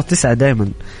 بس ترى 9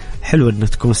 دائما حلو أنه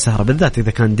تكون السهرة، بالذات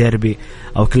إذا كان ديربي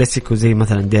أو كلاسيكو زي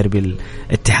مثلا ديربي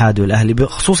الاتحاد والأهلي،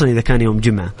 خصوصا إذا كان يوم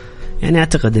جمعة. يعني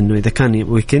أعتقد أنه إذا كان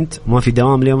ويكند وما في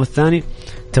دوام اليوم الثاني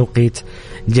توقيت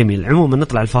جميل. عموما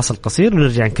نطلع الفاصل قصير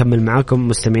ونرجع نكمل معاكم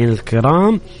مستمعين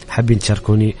الكرام. حابين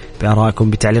تشاركوني بآرائكم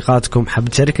بتعليقاتكم، حاب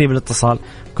تشاركني بالاتصال،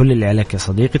 كل اللي عليك يا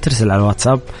صديقي ترسل على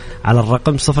الواتساب على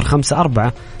الرقم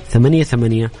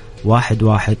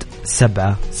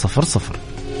 0548811700.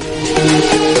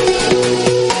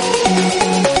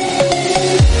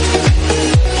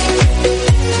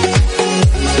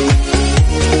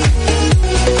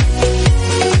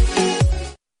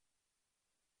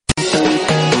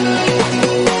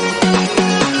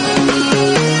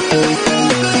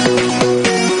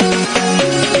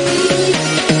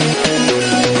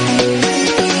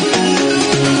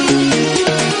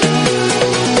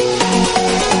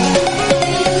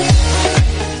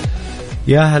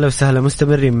 يا هلا وسهلا،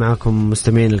 مستمرين معكم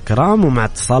مستمعين الكرام ومع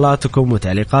اتصالاتكم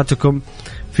وتعليقاتكم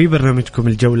في برنامجكم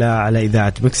الجولة على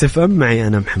إذاعة ميكس اف ام. معي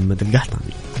أنا محمد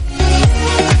القحطاني.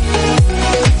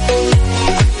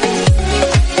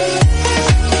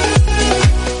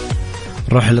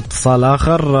 نروح الاتصال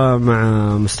آخر مع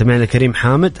مستمعنا الكريم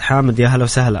حامد. حامد يا هلا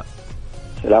وسهلا.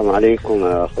 السلام عليكم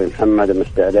أخوي محمد،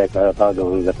 مسي عليك على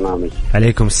قادم البرنامج.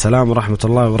 عليكم السلام ورحمة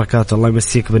الله وبركاته. الله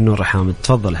يمسيك بالنور يا حامد،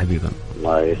 تفضل حبيبا.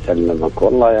 الله يسلمك.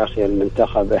 والله يا أخي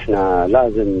المنتخب إحنا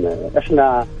لازم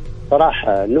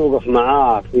صراحة نوقف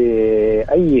معاه في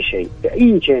أي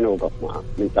شيء نوقف معاه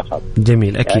منتخب.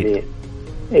 جميل أكيد يعني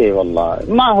إيه والله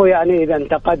ما هو يعني إذا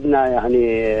انتقدنا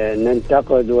يعني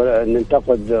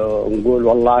ننتقد ونقول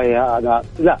والله هذا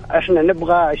لا، إحنا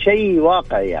نبغى شيء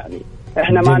واقعي. يعني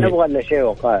إحنا ما نبغى إلا شيء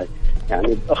واقعي.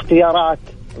 يعني اختيارات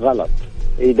غلط،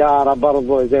 إدارة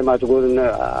برضو زي ما تقول.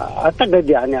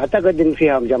 أعتقد إن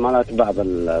فيها مجاملات بعض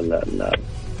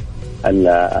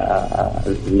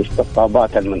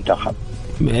الاستقطابات المنتخب.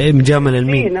 مجاملة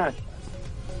المين؟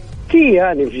 في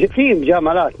ناس في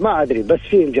مجاملات ما أدري، بس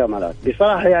في مجاملات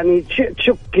بصراحة. يعني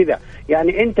تشك كذا.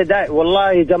 يعني أنت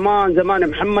والله زمان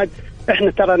محمد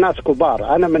احنا ترى ناس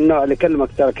كبار. انا من النوع اللي كلمك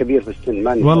ترى كبير في السن.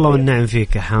 والله والنعم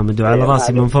فيك يا حامد وعلى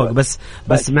راسي من فوق.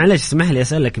 بس معلش اسمح لي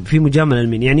اسالك، في مجامله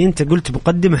لمين؟ يعني انت قلت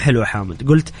مقدمه حلوه حامد،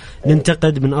 قلت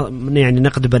ننتقد من يعني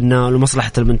نقد بناء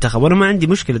لمصلحه المنتخب، وانا ما عندي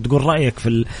مشكله تقول رايك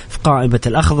في قائمه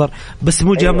الاخضر، بس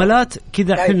مجاملات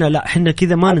كذا احنا لا، احنا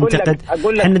كذا ما ننتقد،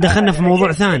 احنا دخلنا في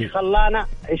موضوع ثاني.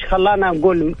 ايش خلانا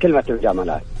نقول كلمه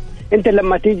المجاملات؟ انت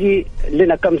لما تيجي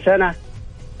لنا كم سنه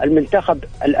المنتخب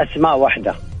الاسماء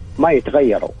واحده ما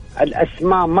يتغيروا،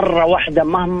 الأسماء مرة واحدة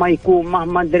مهما يكون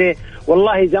مهما ندري.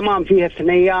 والله زمان فيها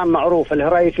ثنيان معروف،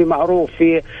 الهريفي معروف،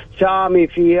 في سامي،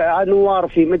 في أنور،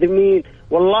 في مدمين.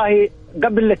 والله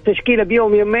قبل التشكيلة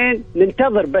بيوم يومين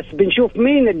ننتظر بس بنشوف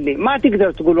مين اللي ما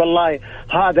تقدر تقول والله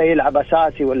هذا يلعب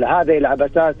أساسي ولا هذا يلعب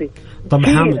أساسي. طب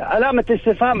حامد علامة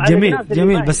استفهام.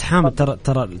 جميل بس حامد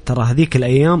ترى هذيك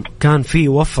الأيام كان في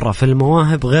وفرة في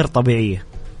المواهب غير طبيعية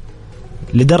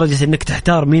لدرجة انك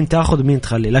تحتار مين تاخذ ومين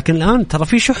تخلي. لكن الان ترى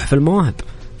في شح في المواهب،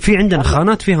 في عندنا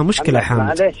خانات فيها مشكلة.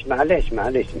 حامد معليش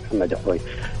محمد اخوي،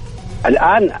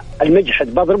 الان المجحد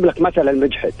بضرب لك مثل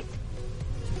المجحد.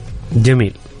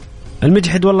 جميل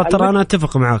المجحد والله ترى انا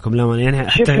اتفق معاكم لما يعني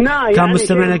حتى كان يعني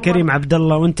مستمعنا الكريم عبد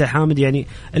الله وانت حامد يعني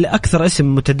الاكثر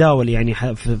اسم متداول يعني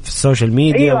في السوشيال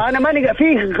ميديا. ايوه انا ما نلقى في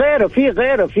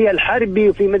غيره في الحربي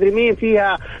وفي مدري مين،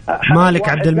 فيها مالك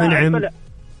عبد المنعم.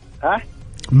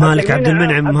 مالك عبد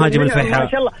المنعم مهاجم الفيحاء.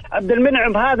 ما شاء الله عبد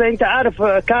المنعم هذا انت عارف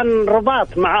كان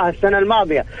رباط معاه السنه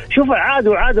الماضيه. شوف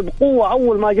عاد بقوه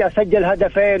اول ما جاء سجل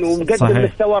هدفين ومقدم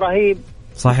مستوى رهيب.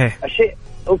 صحيح. الشيء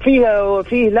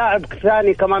وفيه لاعب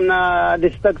ثاني كمان اللي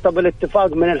استقطب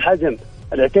الاتفاق من الحزم،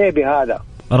 العتيبي هذا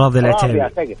راضي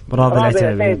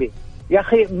العتيبي. يا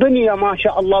اخي بنيه ما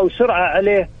شاء الله وسرعه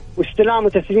عليه واستلام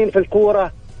وتسليم في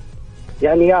الكوره.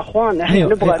 يعني يا اخوان احنا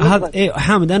نبغى هذا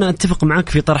حامد انا اتفق معك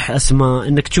في طرح اسماء،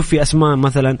 انك تشوف في اسماء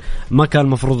مثلا ما كان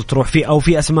المفروض تروح فيه، او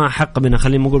في اسماء حق منها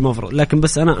خلينا نقول مفروض. لكن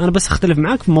بس انا بس اختلف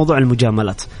معك في موضوع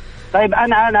المجاملات. طيب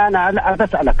انا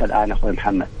بسالك الان اخوي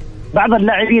محمد، بعض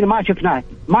اللاعبين ما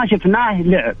شفناه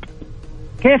لعب،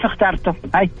 كيف اخترته؟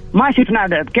 ما شفناه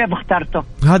لعب، كيف اخترته؟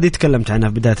 هذه تكلمت عنها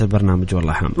في بداية البرنامج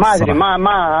والله حامد. ما ادري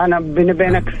ما انا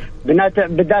بينك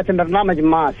بداية البرنامج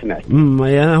ما سمعت.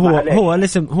 يعني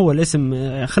هو الاسم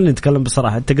خلينا نتكلم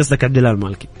بصراحة. انت قصدك عبد الله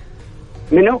المالكي؟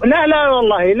 منو؟ لا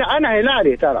والله لا، انا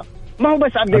هلالي ترى ما هو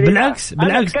بس عبد الله. بالعكس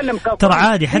ترى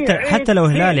عادي، حتى لو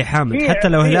هلالي حامد، حتى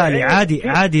لو هلالي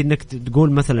عادي انك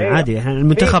تقول مثلا عادي. احنا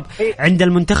المنتخب عند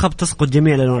المنتخب تسقط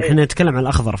جميع الالوان، احنا نتكلم عن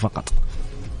الاخضر فقط.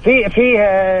 في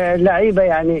لعيبه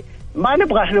يعني ما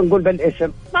نبغى احنا نقول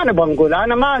بالاسم، ما نبغى نقول.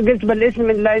 انا ما قلت بالاسم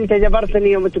الا انت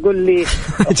جبرتني يوم تقول لي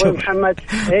ابو محمد.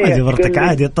 ما جبرتك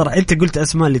عادي، طرح انت قلت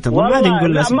اسماء اللي تبغى، ما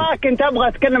نقول اسم. ما كنت ابغى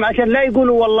اتكلم عشان لا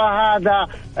يقولوا والله هذا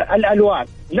الالوان،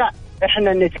 لا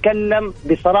احنا نتكلم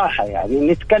بصراحه،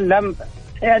 يعني نتكلم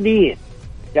عاديين،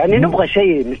 يعني نبغى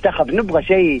شيء منتخب، نبغى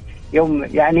شيء يوم،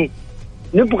 يعني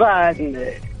نبغى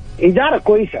إدارة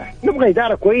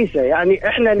كويسة، يعني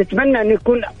إحنا نتمنى أن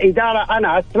يكون إدارة،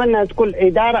 أنا أتمنى أن تكون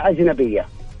إدارة أجنبية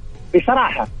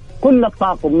بصراحة، كل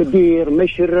الطاقم، مدير،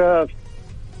 مشرف،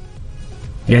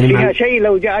 يعني فيها شيء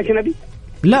لو جاء أجنبي؟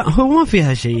 لا هو ما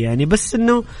فيها شيء يعني، بس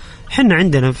إنه حنا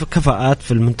عندنا كفاءات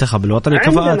في المنتخب الوطني،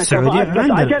 كفاءات سعودية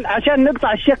عشان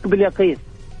نقطع الشك باليقين.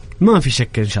 ما في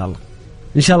شك إن شاء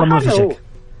الله ما في شك.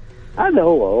 هذا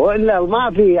هو، وإلا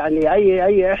ما في يعني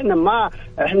أي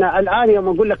إحنا الآن يوم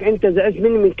أقول لك أنت زعلت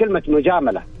مني من كلمة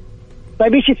مجاملة،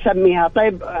 طيب إيش تسميها؟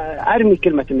 طيب أرمي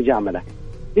كلمة مجاملة،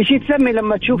 إيش تسمي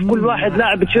لما تشوف كل واحد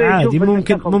لاعب شوي عادي؟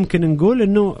 ممكن نقول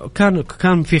إنه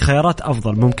كان في خيارات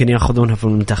أفضل ممكن يأخذونها في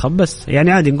المنتخب، بس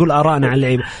يعني عادي نقول آرائنا على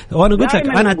اللعيبة. وأنا قلت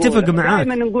لك أنا أتفق معاك،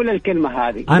 دائما نقول الكلمة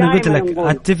هذه، أنا قلت لك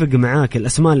أتفق معاك.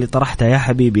 الأسماء اللي طرحتها يا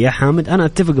حبيبي يا حامد أنا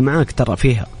أتفق معاك ترى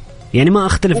فيها، يعني ما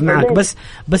أختلف معك،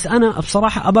 بس أنا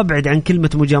بصراحة أبعد عن كلمة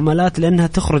مجاملات لأنها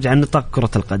تخرج عن نطاق كرة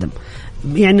القدم.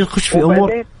 يعني نخش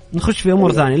في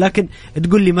أمور ثانية. لكن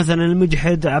تقول لي مثلا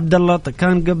المجحد عبد الله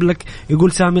كان قبلك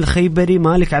يقول سامي الخيبري،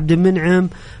 مالك عبد المنعم،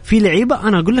 في لعيبة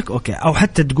أنا أقول لك أوكي، أو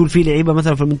حتى تقول في لعيبة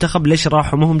مثلا في المنتخب ليش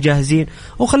راحوا ما هم جاهزين،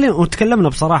 وتكلمنا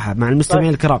بصراحة مع المستمعين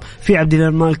الكرام في عبد الله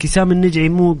المالكي، سامي النجعي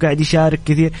مو قاعد يشارك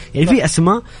كثير، يعني في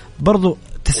أسماء برضو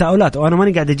تساؤلات، وأنا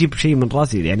ماني قاعد أجيب شيء من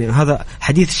راسي، يعني هذا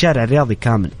حديث الشارع الرياضي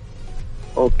كامل.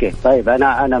 اوكي طيب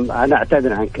انا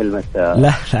اعتذر عن كلمه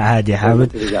لا عادي يا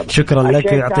حامد، شكرا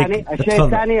لك ويعطيك. الشيء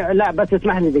الثاني لا بس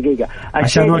اسمح لي دقيقه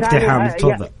عشان وقتي حامد،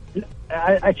 تفضل.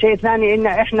 الشيء الثاني ان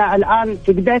احنا الان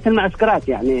في بدايه المعسكرات،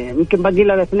 يعني يمكن باقي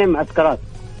لنا 2 معسكرات.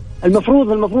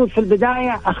 المفروض في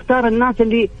البدايه اختار الناس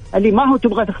اللي ما هو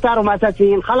تبغى تختارهم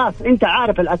اساسيين، خلاص انت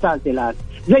عارف الاساسي الان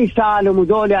زي سالم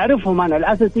ودول اعرفهم، انا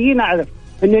الاساسيين اعرف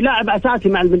اني لاعب اساسي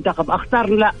مع المنتخب،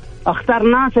 اختار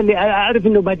ناس اللي اعرف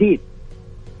انه بديل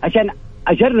عشان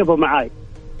اجربه معاي.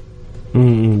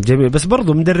 جميل، بس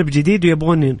برضو مدرب جديد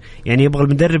ويبغون يعني يبغى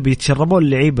المدرب يتشربوا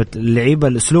اللعيبه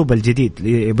الاسلوب الجديد،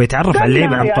 يبغى يتعرف على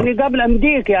اللعيبه عن يعني قبل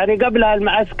امديك، يعني قبل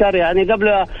المعسكر، يعني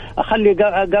قبل اخلي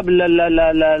قبل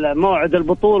موعد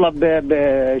البطوله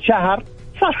بشهر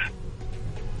صح،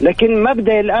 لكن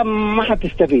مبدا الان ما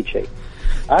حتستفيد شيء.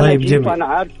 طيب جميل، انا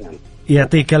عارف يعني.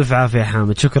 يعطيك الف عافيه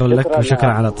حامد، شكرا لك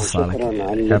وشكرا على اتصالك.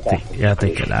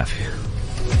 يعطيك العافيه.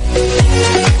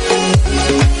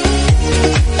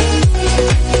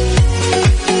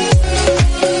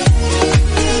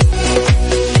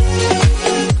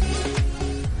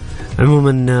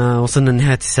 عموما وصلنا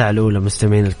لنهاية الساعة الأولى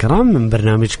مستمعين الكرام من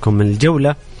برنامجكم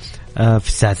الجولة. في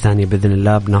الساعة الثانية بإذن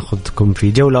الله بناخذكم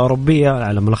في جولة أوروبية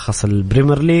على ملخص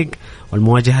البريمير ليج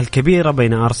والمواجهة الكبيرة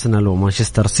بين أرسنال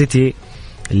ومانشستر سيتي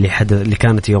اللي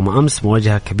كانت يوم أمس،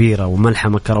 مواجهة كبيرة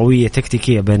وملحمة كروية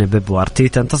تكتيكية بين بيب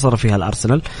وأرتيتا انتصر فيها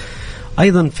الأرسنال.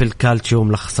 أيضا في الكالتشيو،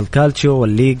 ملخص الكالتشيو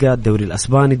والليغا، الدوري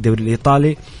الأسباني، الدوري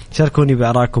الإيطالي. شاركوني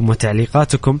بآرائكم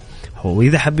وتعليقاتكم،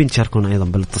 وإذا حابين تشاركونا أيضا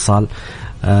بالاتصال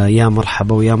يا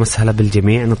مرحبا ويا مسهلا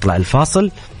بالجميع. نطلع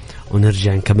الفاصل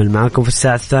ونرجع نكمل معاكم في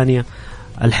الساعة الثانية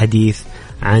الحديث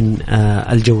عن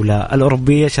الجولة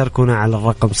الأوروبية. شاركونا على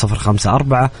الرقم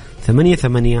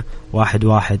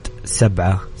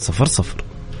 0548811700.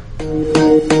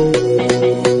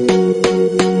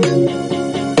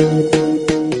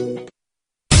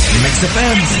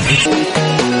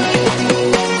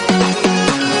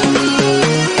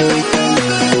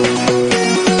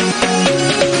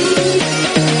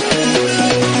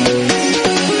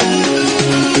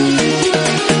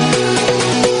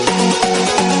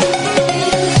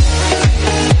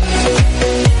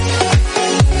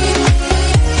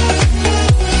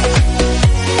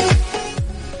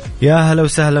 يا هلا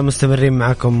وسهلا، مستمرين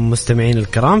معكم مستمعين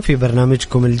الكرام في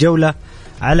برنامجكم الجولة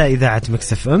على إذاعة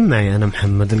مكس اف ام، معي أنا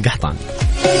محمد القحطان.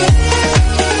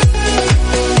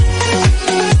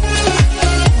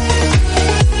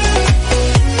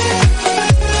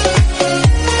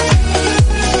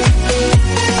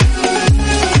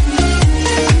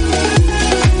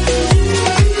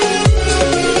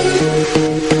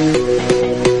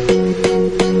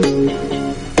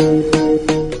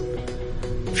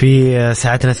 في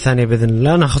ساعتنا الثانية بإذن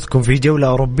الله نأخذكم في جولة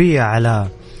أوروبية على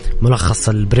ملخص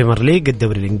البريمير ليج،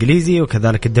 الدوري الإنجليزي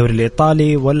وكذلك الدوري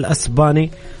الإيطالي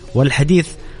والأسباني، والحديث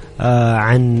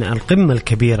عن القمة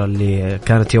الكبيرة اللي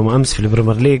كانت يوم أمس في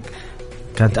البريمير ليج.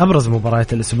 كانت أبرز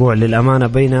مباريات الأسبوع للأمانة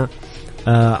بين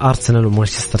أرسنال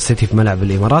ومانشستر سيتي في ملعب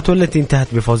الإمارات، والتي انتهت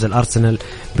بفوز الأرسنال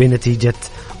بنتيجة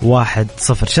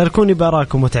 1-0. شاركوني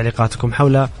بآرائكم وتعليقاتكم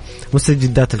حول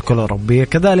مستجدات الكرة الأوروبية،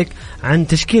 كذلك عن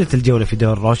تشكيلة الجولة في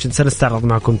دوري روشن. سنستعرض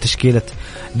معكم تشكيلة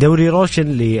دوري روشن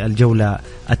للجولة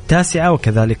 9،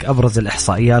 وكذلك أبرز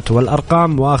الإحصائيات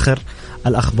والأرقام وآخر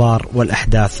الأخبار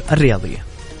والأحداث الرياضية.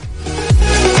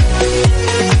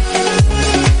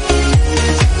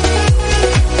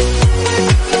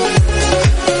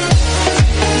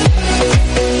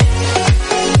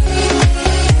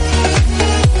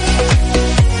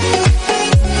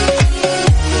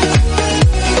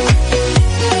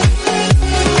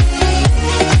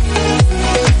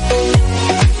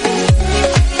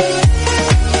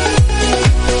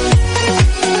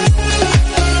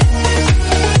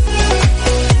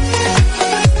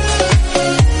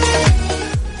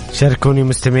 شاركوني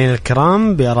مستمعين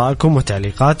الكرام بآرائكم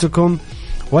وتعليقاتكم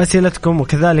وأسئلتكم،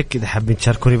 وكذلك إذا حابين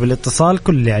تشاركوني بالاتصال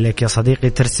كل اللي عليك يا صديقي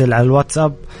ترسل على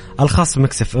الواتساب الخاص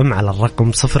مكس اف ام على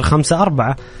الرقم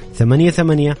 054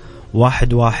 88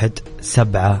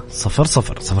 11700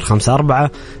 054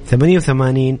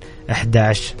 88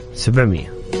 11700.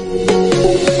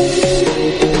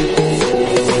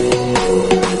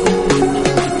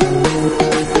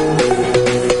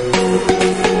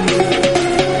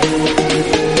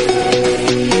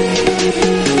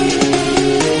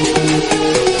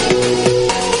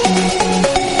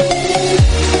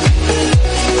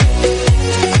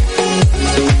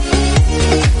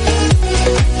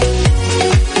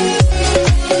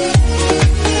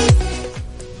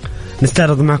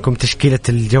 نستعرض معكم تشكيلة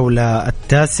الجولة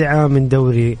 9 من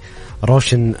دوري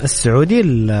روشن السعودي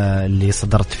اللي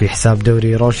صدرت في حساب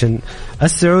دوري روشن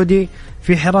السعودي.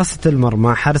 في حراسة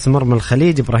المرمى حارس مرمى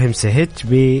الخليج إبراهيم سهيتش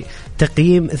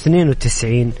بتقييم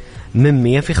 92 من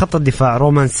 100. في خط الدفاع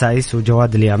رومان سايس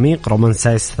وجواد الياميق. رومان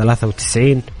سايس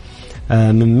 93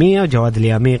 من 100، جواد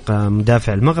الياميق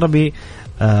مدافع المغربي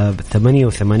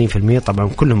 88%. طبعا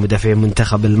كلهم مدافعين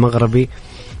منتخب المغربي.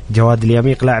 جواد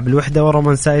الياميق لاعب الوحدة،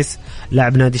 ورومان سايس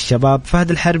لاعب نادي الشباب.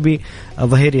 فهد الحربي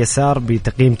ظهير يسار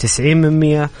بتقييم 90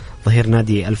 من 100، ظهير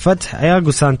نادي الفتح.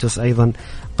 اياغو سانتوس أيضا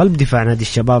قلب دفاع نادي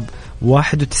الشباب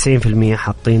 91%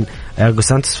 حاطين اياغو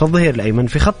سانتوس في الظهير الأيمن.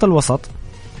 في خط الوسط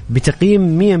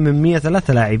بتقييم 100 من 100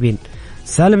 ثلاثة لاعبين: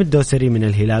 سالم الدوسري من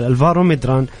الهلال، الفارو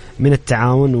ميدران من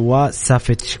التعاون،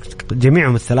 وسافيتش،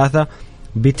 جميعهم الثلاثة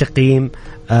بتقييم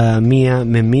 100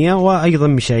 من 100. وأيضا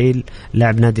ميشائيل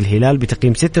لاعب نادي الهلال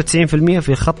بتقييم 96%.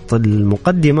 في خط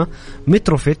المقدمة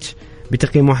متروفيتش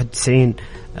بتقييم 91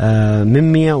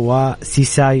 من 100،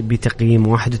 وسيساي بتقييم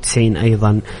 91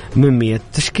 أيضا من 100.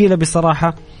 التشكيلة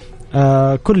بصراحة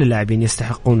كل اللاعبين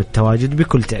يستحقون التواجد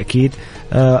بكل تأكيد.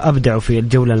 أبدعوا في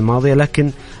الجولة الماضية،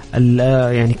 لكن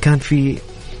يعني كان في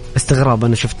استغراب.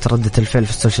 أنا شفت ردة الفعل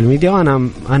في السوشيال ميديا،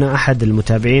 وأنا أحد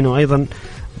المتابعين، وأيضا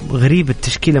غريب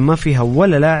التشكيلة ما فيها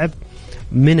ولا لاعب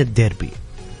من الديربي.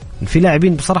 في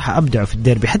لاعبين بصراحة أبدعوا في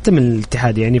الديربي حتى من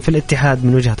الاتحاد. يعني في الاتحاد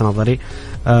من وجهة نظري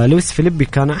لويس فيليبي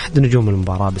كان أحد نجوم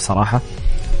المباراة بصراحة،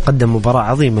 قدم مباراة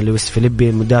عظيمة. لويس فيليبي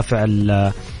المدافع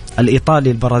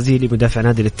الإيطالي البرازيلي مدافع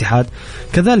نادي الاتحاد،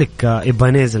 كذلك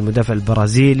إيبانيز المدافع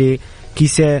البرازيلي،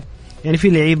 كيسيه. يعني في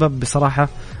لعيبة بصراحة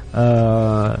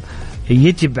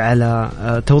يجب على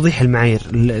توضيح المعايير.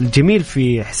 الجميل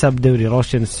في حساب دوري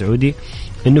روشن السعودي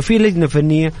انه في لجنة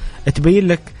فنية تبين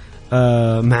لك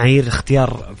معايير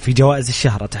اختيار في جوائز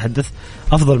الشهر. اتحدث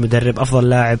افضل مدرب، افضل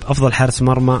لاعب، افضل حارس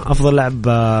مرمى، افضل لاعب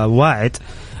واعد،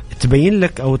 تبين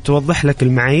لك او توضح لك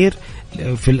المعايير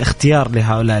في الاختيار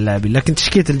لهؤلاء اللاعبين. لكن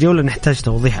تشكيلة الجولة نحتاج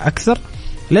توضيح اكثر،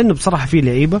 لانه بصراحة في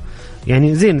لعيبة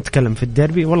يعني زي نتكلم في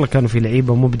الديربي والله كانوا في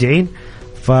لعيبة مبدعين،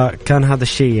 فكان هذا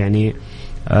الشيء يعني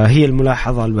هي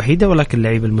الملاحظة الوحيدة. ولكن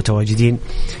اللعيبة المتواجدين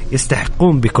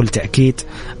يستحقون بكل تأكيد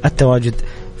التواجد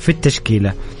في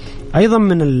التشكيلة. أيضا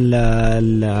من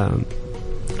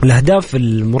الأهداف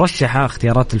المرشحة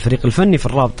اختيارات الفريق الفني في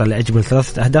الرابطة لأجمل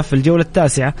 3 أهداف في الجولة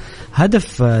 9: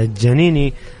 هدف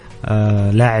جانيني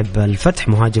لاعب الفتح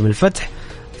مهاجم الفتح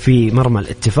في مرمى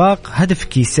الاتفاق، هدف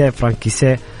كيسيه فرانك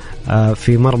كيسيه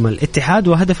في مرمى الاتحاد،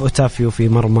 وهدف أوتافيو في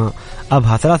مرمى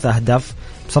أبها. 3 أهداف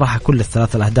بصراحة، كل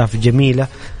ال3 الأهداف جميلة.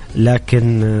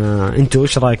 لكن أنتوا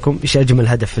إيش رأيكم؟ إيش أجمل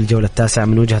هدف في الجولة 9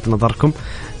 من وجهة نظركم؟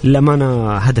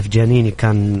 للأمانة هدف جانيني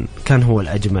كان هو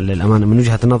الأجمل للأمانة من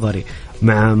وجهة نظري،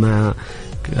 مع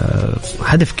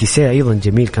هدف كيسيه أيضا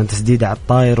جميل، كان تسديدة على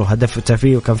الطائر، وهدف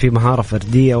أوتافيو وكان فيه مهارة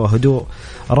فردية وهدوء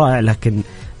رائع. لكن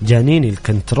جانيني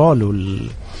الكنترول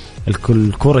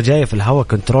الكرة جاية في الهواء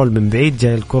كنترول من بعيد،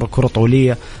 جاية الكرة كرة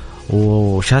طولية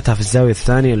وشاتها في الزاوية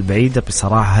الثانية البعيدة.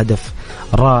 بصراحة هدف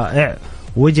رائع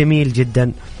وجميل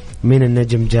جدا من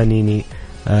النجم جانيني،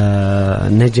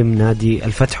 نجم نادي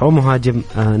الفتح ومهاجم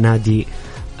نادي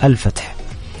الفتح.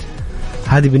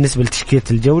 هذه بالنسبة لتشكيلة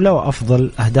الجولة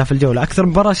وأفضل أهداف الجولة. أكثر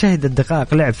مباراة شهدت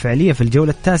دقائق لعب فعلية في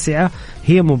الجولة التاسعة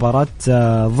هي مباراة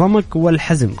ضمك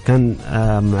والحزم. كان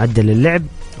معدل اللعب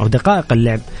أو دقائق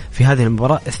اللعب في هذه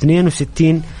المباراة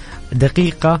 62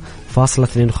 دقيقة فاصلة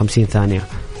 52 ثانية.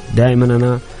 دائما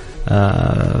أنا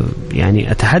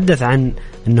يعني أتحدث عن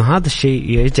أنه هذا الشيء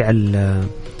يجعل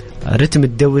رتم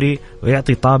الدوري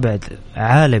ويعطي طابع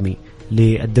عالمي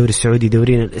للدوري السعودي،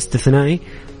 دورينا الاستثنائي.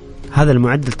 هذا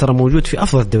المعدل ترى موجود في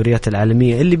أفضل الدوريات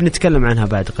العالمية اللي بنتكلم عنها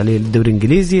بعد قليل، الدوري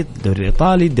الإنجليزي، الدوري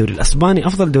الإيطالي، الدوري الأسباني،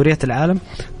 أفضل دوريات العالم.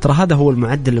 ترى هذا هو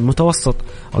المعدل المتوسط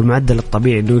أو المعدل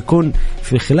الطبيعي، إنه يكون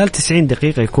في خلال 90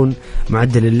 دقيقة يكون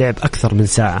معدل اللعب أكثر من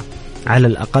ساعة على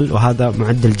الأقل، وهذا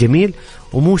معدل جميل.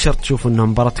 ومو شرط تشوف إنه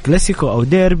مباراة كلاسيكو أو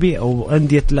ديربي أو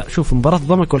أندية، لا، شوف مباراة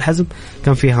ضمك والحزم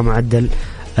كان فيها معدل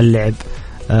اللعب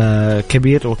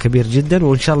كبير وكبير جدا.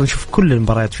 وإن شاء الله نشوف كل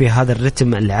المباريات فيها هذا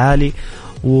الرتم العالي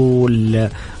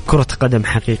والكرة قدم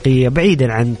حقيقية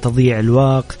بعيدا عن تضييع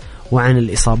الوقت وعن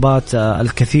الإصابات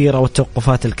الكثيرة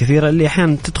والتوقفات الكثيرة اللي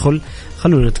أحيانا تدخل،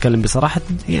 خلونا نتكلم بصراحة،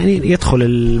 يعني يدخل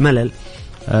الملل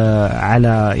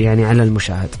على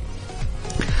المشاهد.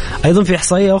 أيضا في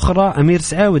إحصائية أخرى، أمير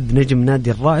سعاود نجم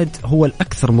نادي الرائد هو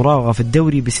الأكثر مراوغة في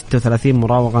الدوري ب36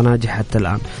 مراوغة ناجحة حتى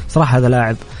الآن. صراحة هذا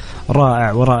لاعب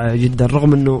رائع ورائع جدا،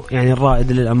 رغم أنه يعني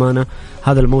الرائد للأمانة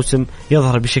هذا الموسم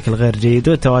يظهر بشكل غير جيد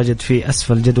ويتواجد في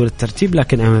أسفل جدول الترتيب،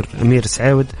 لكن أمير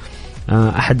سعاود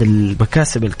أحد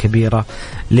المكاسب الكبيرة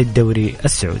للدوري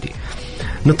السعودي.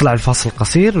 نطلع الفاصل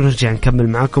قصير ونرجع نكمل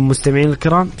معكم مستمعين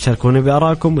الكرام. شاركونا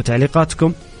بآرائكم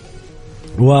وتعليقاتكم،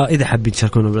 وإذا حابين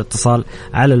تشاركونا بالاتصال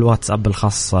على الواتساب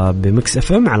الخاص بمكس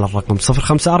اف ام على الرقم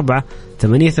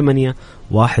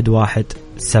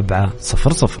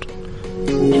 0548811700.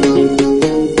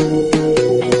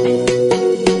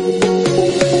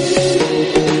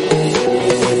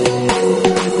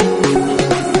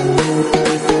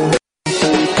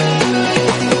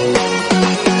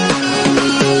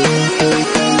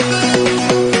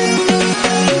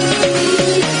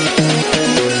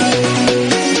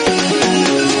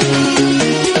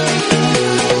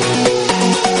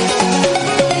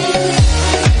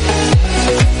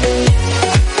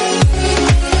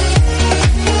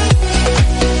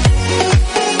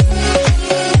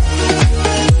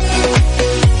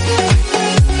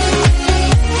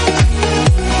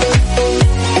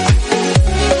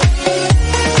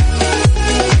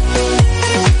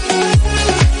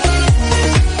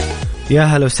 يا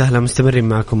هلا وسهلا، مستمرين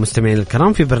معكم مستمعين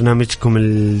الكرام في برنامجكم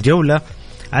الجولة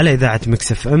على إذاعة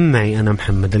مكس اف ام، معي أنا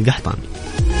محمد القحطاني.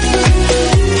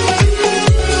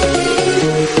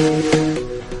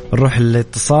 نروح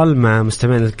الاتصال مع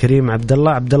مستمعنا الكريم عبد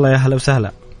الله. عبد الله يا هلا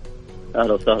وسهلا.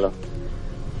 أهلا وسهلا.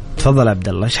 تفضل عبد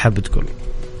الله، إيش حاب تقول؟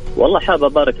 والله حاب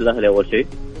أبارك الأهلي أول شيء.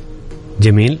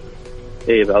 جميل.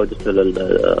 إيه، بعودة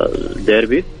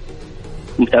الديربي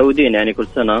متعودين يعني كل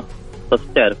سنة، بس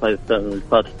تعرف هاي السنة اللي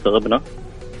فاتت استغبنا.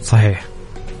 صحيح.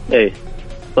 إيه،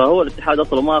 فهو الاتحاد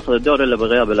أصلا ما أخذ الدوري إلا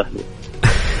بغياب الأهلي.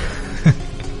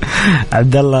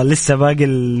 عبد الله لسه باقي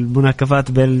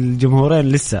المناكفات بين الجمهورين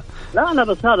لسه. لا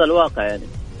بس هذا الواقع يعني.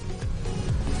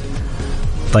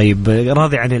 طيب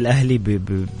راضي عن الأهلي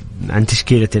عن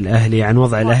تشكيلة الأهلي، عن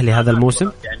وضع الأهلي هذا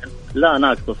الموسم؟ يعني لا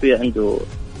ناقصه فيه، عنده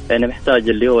يعني محتاج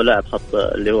اللي هو لاعب خط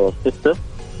اللي هو 6،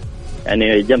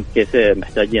 يعني جنب كيسيه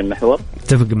محتاجين محور.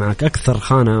 اتفق معك، أكثر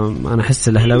خانة أنا أحس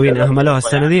الأهلاويين أهملوها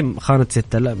السنة دي خانة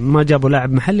 6، ما جابوا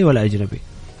لاعب محلي ولا أجنبي.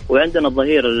 وعندنا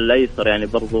الظهير الأيسر يعني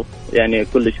برضو يعني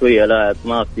كل شوية لاعب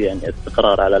ما في يعني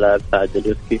استقرار على لاعب سعد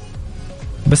اليوسكي.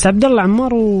 بس عبد الله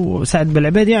عمار وسعد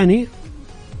بالعبيد يعني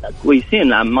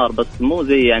كويسين عمار، بس مو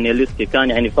زي يعني اليوسكي كان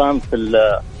يعني فاهم في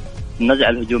النزعة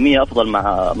الهجومية أفضل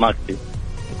مع ماكسي.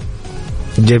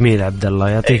 جميل عبد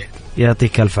الله،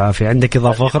 يعطيك ألف عافية. عندك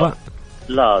إضافة أخرى؟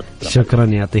 لا شكرا،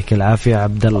 يعطيك العافية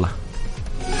عبد الله.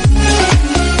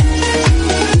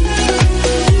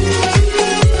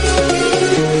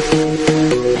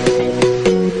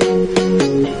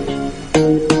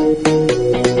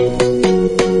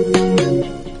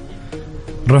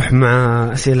 نروح مع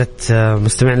أسئلة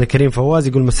مستمعنا الكريم. فواز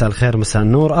يقول مساء الخير مساء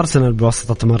النور. أرسنال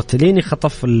بواسطة مارتيليني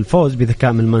خطف الفوز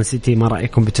بذكاء من مان سيتي، ما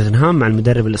رأيكم بتوتنهام مع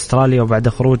المدرب الأسترالي وبعد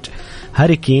خروج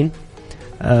هاري كين؟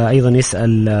 أيضا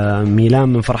يسأل ميلان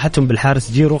من فرحتهم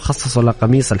بالحارس جيرو، خصصوا له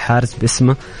قميص الحارس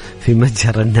باسمه في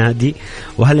متجر النادي،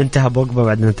 وهل انتهى بوجبا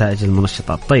بعد نتائج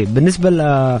المنشطات؟ طيب بالنسبة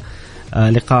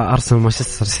لقاء أرسنال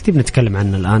ومانشستر سيتي بنتكلم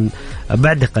عنه الآن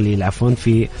بعد قليل عفوا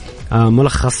في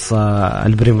ملخص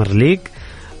البريمير ليج.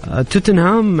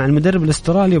 توتنهام مع المدرب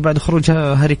الاسترالي وبعد خروج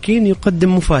هاري كين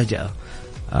يقدم مفاجأة،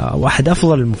 واحد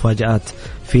أفضل المفاجآت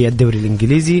في الدوري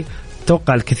الإنجليزي.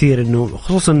 توقع الكثير أنه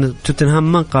خصوصا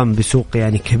توتنهام ما قام بسوق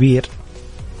يعني كبير،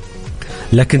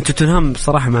 لكن توتنهام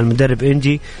بصراحة مع المدرب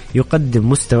إنجي يقدم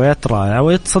مستويات رائعة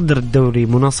ويتصدر الدوري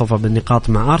مناصفة بالنقاط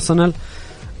مع أرسنال.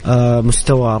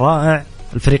 مستوى رائع،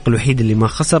 الفريق الوحيد اللي ما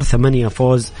خسر، 8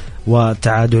 فوز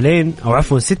وتعادلين، أو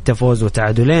عفوا 6 فوز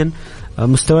وتعادلين.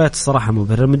 مستويات الصراحة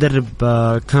مبهرة. المدرب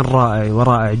كان رائع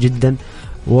ورائع جدا،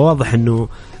 وواضح أنه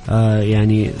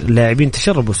يعني اللاعبين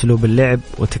تشربوا أسلوب اللعب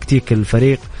وتكتيك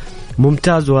الفريق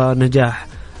ممتاز ونجاح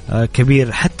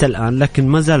كبير حتى الآن. لكن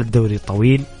ما زال الدوري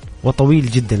طويل وطويل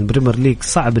جدا. البريمير ليج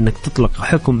صعب أنك تطلق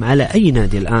حكم على أي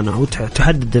نادي الآن أو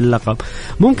تحدد اللقب.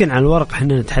 ممكن على الورق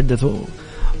احنا نتحدث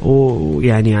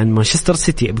ويعني عن مانشستر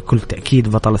سيتي بكل تأكيد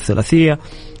بطل الثلاثية،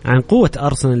 عن قوة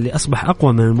أرسنال اللي أصبح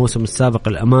أقوى من الموسم السابق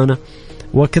الأمانة،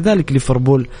 وكذلك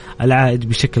ليفربول العائد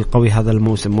بشكل قوي هذا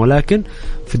الموسم. ولكن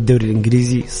في الدوري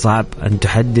الإنجليزي صعب أن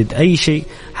تحدد أي شيء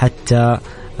حتى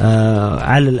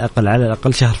على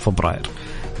الأقل شهر فبراير.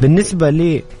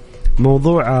 بالنسبة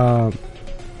لموضوع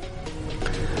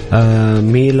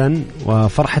ميلان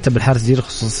وفرحته بالحارس دي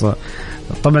خصوصا،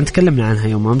 طبعا تكلمنا عنها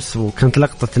يوم أمس، وكانت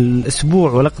لقطة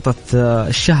الأسبوع ولقطة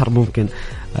الشهر ممكن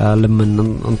لما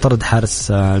انطرد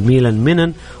حارس ميلان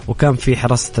منن، وكان في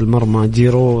حراسة المرمى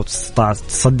جيرو استطاع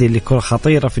تصدي لكرة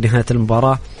خطيرة في نهاية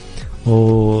المباراة.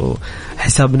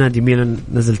 وحساب نادي ميلان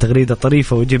نزل تغريدة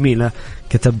طريفة وجميلة،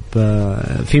 كتب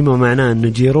فيما معناه أنه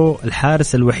جيرو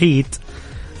الحارس الوحيد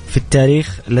في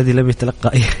التاريخ الذي لم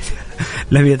يتلقى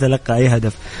أي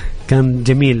هدف. كان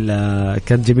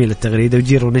جميل التغريدة.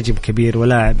 وجيرو نجم كبير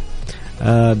ولاعب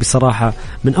بصراحة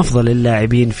من أفضل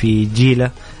اللاعبين في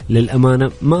جيله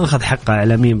للأمانة، ما أخذ حقه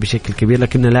إعلاميا بشكل كبير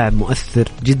لكنه لاعب مؤثر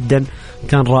جدا.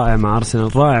 كان رائع مع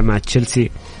أرسنال، رائع مع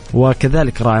تشيلسي،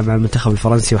 وكذلك رائع مع المنتخب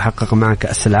الفرنسي وحقق معه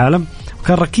كأس العالم،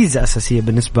 وكان ركيزة أساسية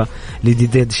بالنسبة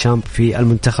لديديه ديشامب في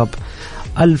المنتخب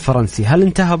الفرنسي. هل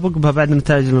انتهى بوجبا بعد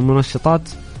نتائج المنشطات؟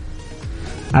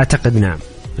 أعتقد نعم،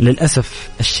 للأسف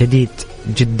الشديد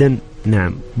جدا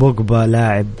نعم. بوجبا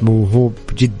لاعب موهوب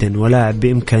جدا ولاعب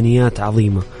بإمكانيات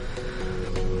عظيمة،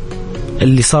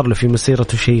 اللي صار له في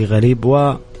مسيرته شيء غريب.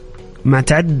 ومع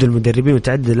تعدد المدربين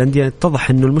وتعدد الأندية اتضح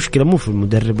أنه المشكلة مو في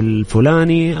المدرب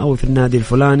الفلاني أو في النادي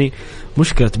الفلاني.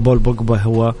 مشكلة بول بوجبا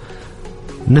هو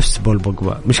نفس بول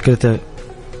بوجبا، مشكلته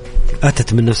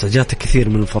أتت من نفسه، جاته كثير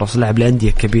من الفرص، لعب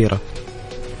لأندية كبيرة.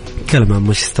 تكلم عن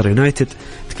مانشستر يونايتد،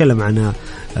 تكلم عن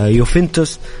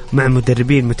يوفنتوس، مع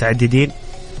مدربين متعددين.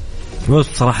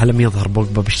 وبصراحة لم يظهر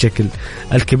بوجبا بالشكل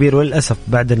الكبير، وللأسف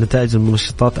بعد النتائج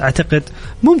المنشطات أعتقد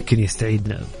ممكن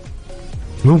يستعيد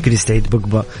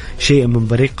بوجبا شيئا من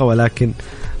بريقة، ولكن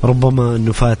ربما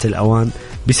أنه فات الأوان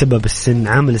بسبب السن،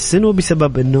 عامل السن،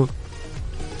 وبسبب أنه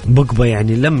بوجبا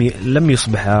يعني لم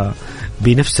يصبح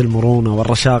بنفس المرونة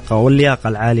والرشاقة واللياقة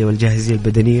العالية والجاهزية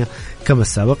البدنية كما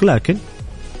السابق. لكن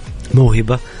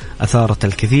موهبة أثارت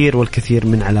الكثير والكثير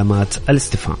من علامات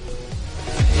الاستفهام.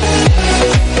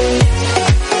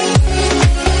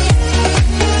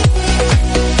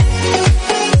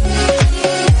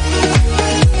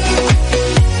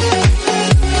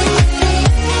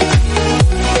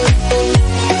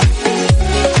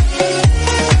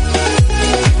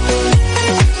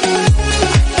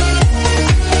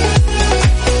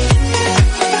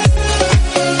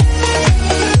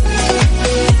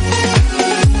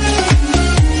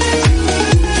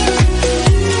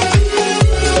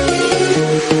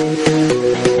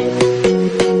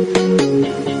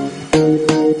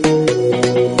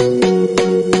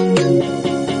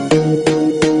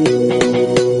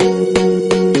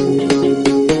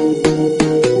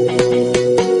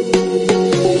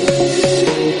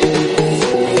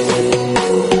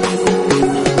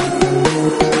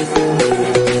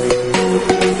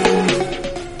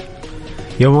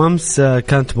 يوم أمس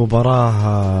كانت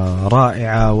مباراة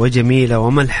رائعة وجميلة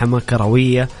وملحمة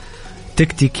كروية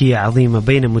تكتيكية عظيمة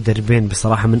بين مدربين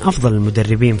بصراحة من أفضل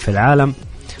المدربين في العالم.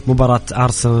 مباراة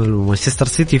أرسنال ومانشستر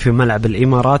سيتي في ملعب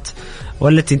الإمارات،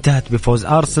 والتي انتهت بفوز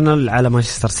أرسنال على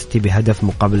مانشستر سيتي بهدف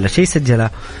مقابل لا شيء سجله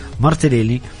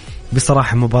مارتينيلي.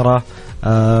 بصراحة مباراة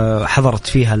حضرت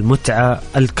فيها المتعة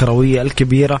الكروية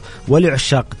الكبيرة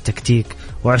ولعشاق التكتيك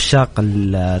وعشاق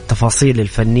التفاصيل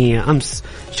الفنية. أمس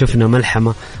شفنا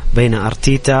ملحمة بين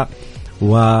أرتيتا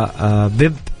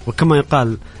وبيب، وكما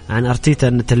يقال عن أرتيتا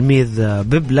أن تلميذ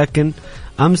بيب، لكن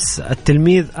أمس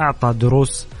التلميذ أعطى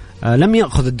دروس لم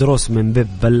يأخذ الدروس من بيب،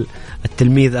 بل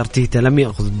التلميذ أرتيتا لم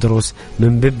يأخذ الدروس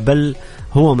من بيب، بل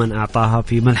هو من أعطاها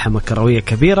في ملحمة كروية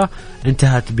كبيرة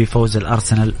انتهت بفوز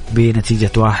الأرسنال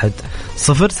بنتيجة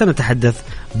 1-0. سنتحدث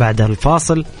بعد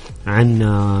الفاصل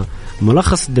عن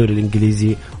ملخص الدوري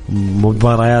الإنجليزي،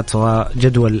 مباريات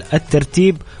وجدول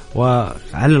الترتيب،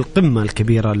 وعلى القمة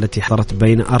الكبيرة التي حضرت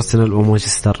بين أرسنال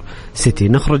ومانشستر سيتي.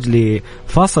 نخرج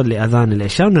لفاصل لأذان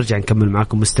العشاء ونرجع نكمل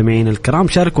معكم مستمعين الكرام.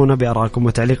 شاركونا بآرائكم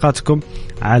وتعليقاتكم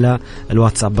على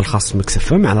الواتساب الخاص ميكس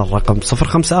اف ام على الرقم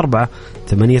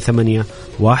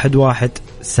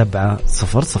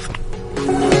 0548811700.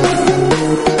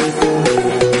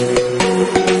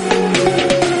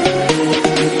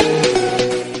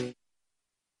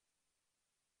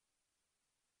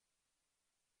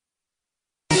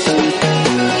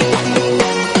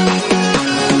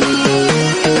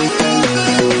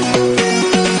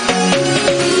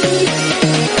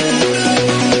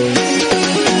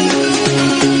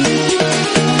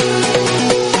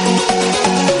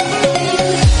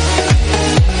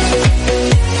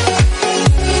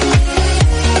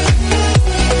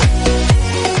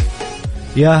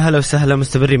 يا هلا وسهلا،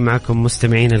 مستمرين معكم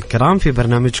مستمعين الكرام في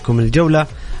برنامجكم الجولة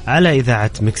على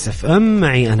إذاعة ميكس اف ام.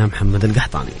 معي أنا محمد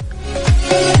القحطاني.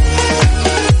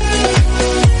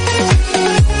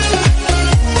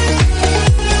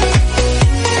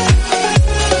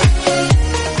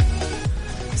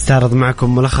 استعرض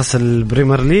معكم ملخص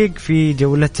البريمير ليج في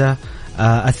جولته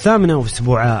الثامنة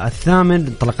وأسبوعها الثامن.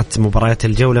 انطلقت مباريات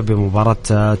الجولة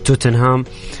بمباراة توتنهام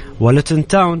ولوتن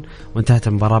تاون، وانتهت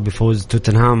المباراة بفوز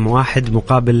توتنهام 1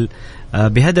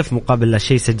 بهدف مقابل لا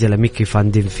شيء. سجل ميكي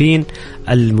فان دينفين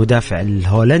المدافع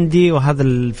الهولندي، وهذا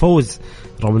الفوز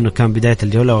رغم أنه كان بداية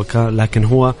الجولة لكن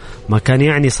هو ما كان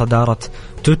يعني صدارة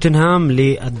توتنهام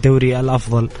للدوري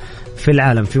الأفضل في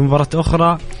العالم. في مباراة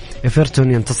أخرى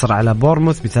إيفرتون ينتصر على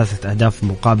بورموث ب3 أهداف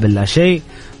مقابل لا شيء.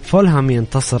 فولهام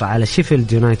ينتصر على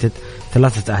شيفيلد يونايتد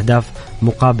 3 أهداف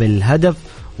مقابل هدف.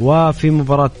 وفي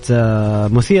مباراة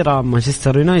مثيرة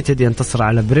مانشستر يونايتد ينتصر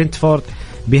على برينتفورد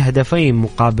بهدفين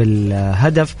مقابل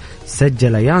هدف.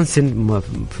 سجل يانسن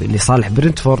لصالح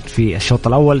برينتفورد في الشوط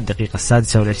الأول الدقيقة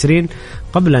 26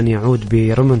 قبل أن يعود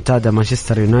بريمونتادا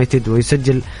مانشستر يونايتد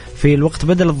ويسجل في الوقت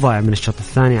بدل الضائع من الشوط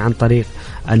الثاني عن طريق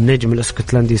النجم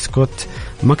الاسكتلندي سكوت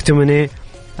ماكتوميني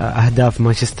أهداف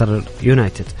مانشستر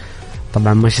يونايتد.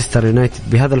 طبعا مانشستر يونايتد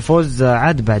بهذا الفوز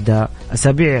عاد بعد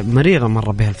أسابيع مريرة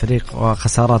مر بها الفريق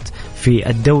وخسارات في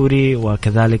الدوري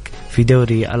وكذلك في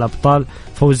دوري الأبطال.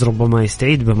 فوز ربما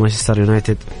يستعيد بمانشستر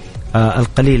يونايتد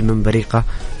القليل من بريقه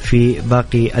في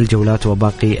باقي الجولات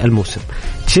وباقي الموسم.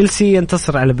 تشيلسي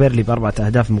ينتصر على بيرلي ب4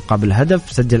 أهداف مقابل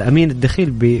هدف. سجل أمين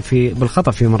الدخيل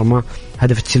بالخطأ في مرمى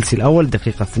هدف تشيلسي الأول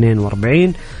دقيقة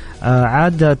 42.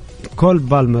 عاد كول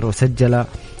بالمر وسجل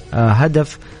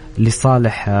هدف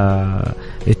لصالح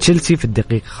تشيلسي في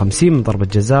الدقيقة 50 من ضربة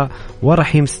جزاء.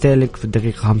 ورحيم ستيلينغ في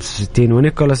الدقيقة 65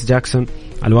 ونيكولاس جاكسون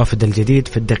الوافد الجديد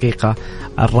في الدقيقة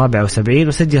 74.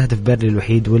 وسجل هدف بيرلي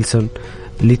الوحيد ويلسون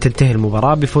لتنتهي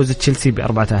المباراة بفوز تشيلسي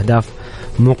ب4 أهداف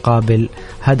مقابل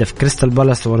هدف. كريستال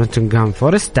بالاس ونوتنغهام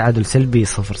فورست تعادل سلبي 0-0.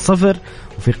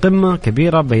 وفي قمة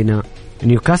كبيرة بين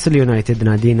نيوكاسل يونايتد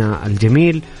نادينا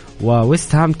الجميل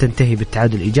وويست هام تنتهي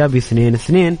بالتعادل الإيجابي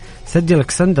 2-2. سجل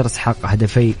ألكسندر إسحاق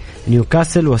هدفي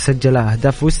نيوكاسل وسجل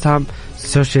أهداف ويست هام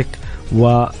سوشيك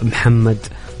ومحمد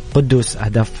قدوس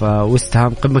أهداف ويست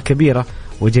هام. قمة كبيرة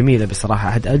وجميلة بصراحة،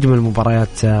 أحد أجمل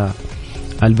مباريات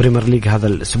البريمير ليج هذا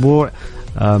الأسبوع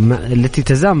التي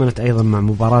تزامنت أيضا مع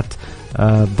مباراة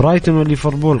برايتون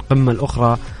وليفربول القمة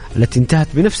الأخرى التي انتهت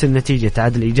بنفس النتيجة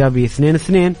تعادل إيجابي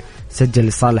 2-2. سجل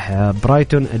لصالح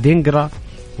برايتون دينجرا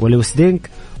ولويس دينك،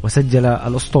 وسجل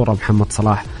الأسطورة محمد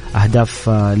صلاح أهداف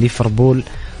ليفربول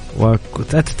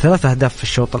و3 أهداف في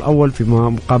الشوط الأول، في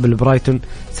مقابل برايتون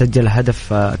سجل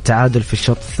هدف تعادل في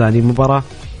الشوط الثاني. مباراة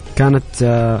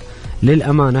كانت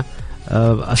للأمانة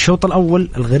الشوط الأول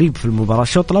الغريب في المباراة،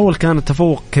 الشوط الأول كان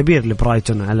تفوق كبير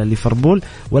لبرايتون على ليفربول،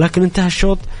 ولكن انتهى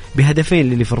الشوط بهدفين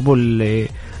لليفربول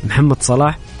لمحمد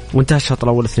صلاح وانتهى الشوط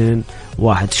الأول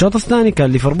 2-1. الشوط الثاني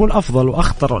كان ليفربول أفضل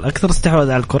وأخطر والأكثر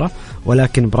استحواذ على الكرة،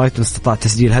 ولكن برايتون استطاع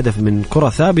تسجيل هدف من كرة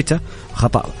ثابتة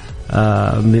خطأ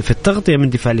في التغطية من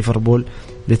دفاع ليفربول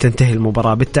لتنتهي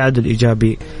المباراة بالتعادل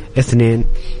الإيجابي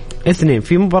 2-2.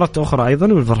 في مباراة أخرى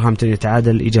أيضا ولفرهامبتون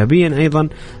يتعادل إيجابيا أيضا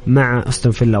مع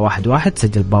أستون فيلا 1-1.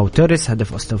 سجل باو توريس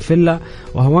هدف أستون فيلا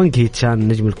وهوانغ هيتشان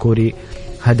النجم الكوري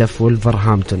هدف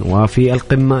ولفرهامبتون. وفي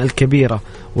القمة الكبيرة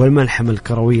والملحمة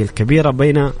الكروية الكبيرة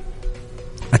بين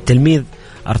التلميذ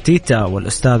أرتيتا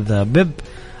والأستاذ بيب،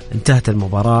 انتهت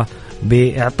المباراة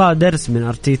بإعطاء درس من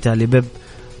أرتيتا لبيب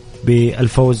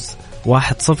بالفوز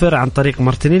 1-0 عن طريق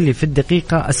مارتينيلي في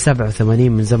الدقيقة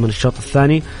 87 من زمن الشوط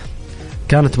الثاني.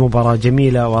 كانت مباراة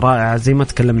جميلة ورائعة زي ما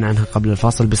تكلمنا عنها قبل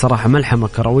الفاصل، بصراحة ملحمة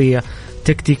كروية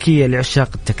تكتيكية لعشاق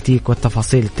التكتيك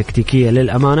والتفاصيل التكتيكية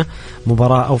للأمانة.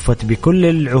 مباراة أوفت بكل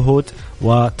العهود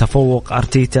وتفوق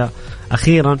أرتيتا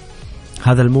أخيرا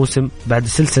هذا الموسم بعد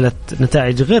سلسلة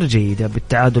نتائج غير جيدة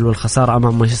بالتعادل والخسارة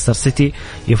أمام مانشستر سيتي،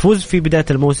 يفوز في بداية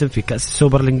الموسم في كأس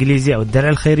السوبر الإنجليزي أو الدرع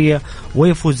الخيرية،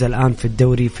 ويفوز الآن في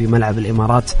الدوري في ملعب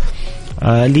الإمارات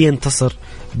لينتصر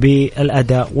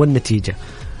بالأداء والنتيجة.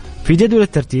 في جدول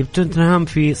الترتيب توتنهام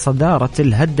في صدارة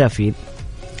الهدافين،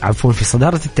 في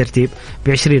صدارة الترتيب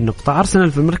ب20 نقطة،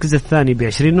 أرسنال في المركز الثاني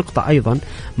ب20 نقطة أيضا،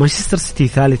 مانشستر سيتي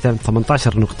ثالثا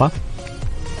 18 نقطة،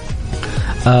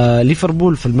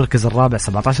 ليفربول في المركز الرابع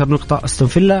 17 نقطة، أستون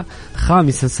فيلا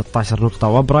خامسا 16 نقطة،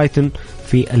 وبرايتون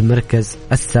في المركز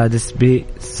السادس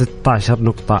ب16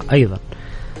 نقطة أيضا.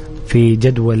 في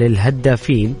جدول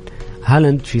الهدافين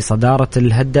هالاند في صدارة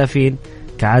الهدافين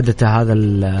كعادة، هذا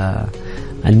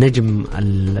النجم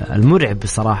المرعب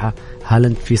بصراحة،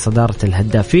 هالاند في صدارة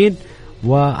الهدافين.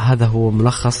 وهذا هو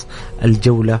ملخص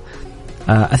الجولة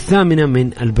الثامنة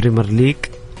من البريمير ليج.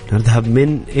 نذهب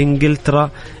من إنجلترا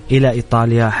إلى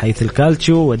إيطاليا حيث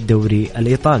الكالتشيو والدوري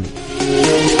الإيطالي.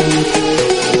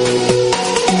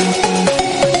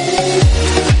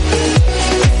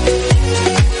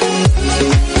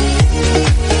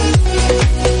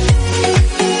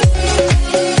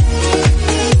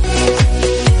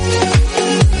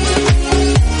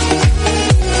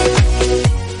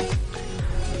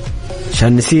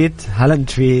 عشان نسيت، هالاند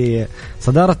في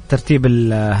صدارة ترتيب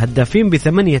الهدافين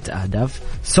ب8 أهداف،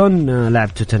 سون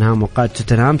لاعب توتنهام وقائد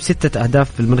توتنهام 6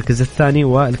 أهداف في المركز الثاني،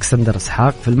 والكسندر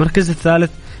إسحاق في المركز الثالث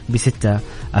ب6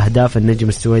 أهداف، النجم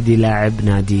السويدي لاعب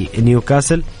نادي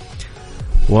نيوكاسل.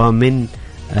 ومن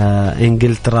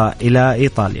إنجلترا إلى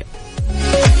إيطاليا.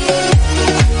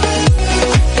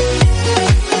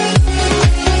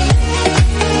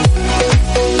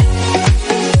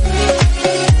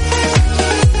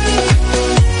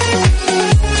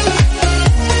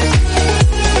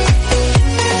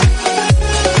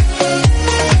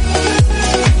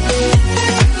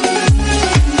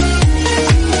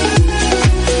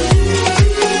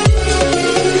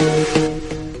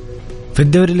 في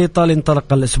الدوري الإيطالي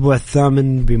انطلق الأسبوع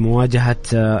الثامن بمواجهة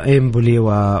إمبولي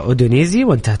وأودونيزي،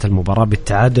 وانتهت المباراة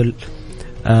بالتعادل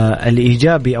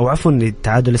الإيجابي أو عفوا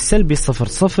التعادل السلبي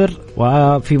 0-0.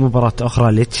 وفي مباراة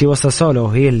أخرى ليتشي وساسولو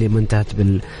هي اللي انتهت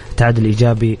بالتعادل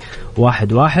الإيجابي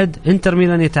 1-1. إنتر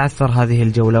ميلان يتعثر هذه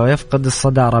الجولة ويفقد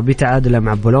الصدارة بتعادله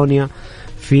مع بولونيا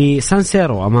في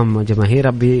سانسيرو أمام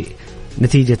جماهيره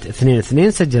بنتيجة 2-2.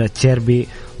 سجلت تشيربي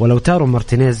ولوتارو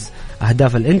مارتينيز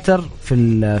أهداف الإنتر في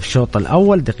الشوط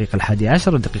الأول دقيقة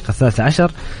 11 والدقيقة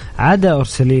 13. عاد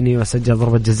أورسليني وسجل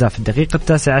ضربة جزاء في الدقيقة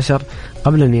 19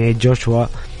 قبل أن يعيد جوشوا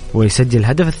ويسجل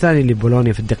الهدف الثاني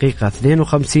لبولونيا في الدقيقة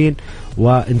 52.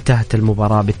 وانتهت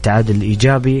المباراة بالتعادل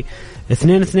الإيجابي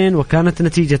 2-2. وكانت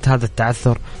نتيجة هذا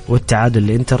التعثر والتعادل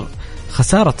لإنتر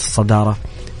خسارة الصدارة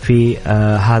في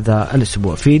هذا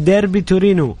الأسبوع. في ديربي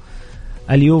تورينو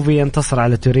اليوفي ينتصر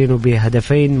على تورينو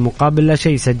بهدفين مقابل لا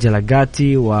شيء، سجل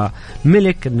غاتي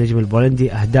وميلك النجم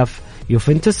البولندي أهداف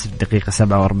يوفنتوس في الدقيقة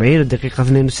 47 والدقيقة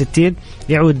 62.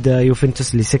 يعود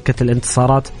يوفنتوس لسكة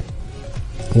الانتصارات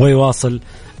ويواصل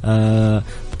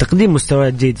بتقديم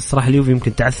مستويات جيدة. الصراحة اليوفي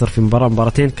يمكن تعثر في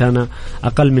مباراتين كان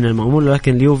أقل من المأمول،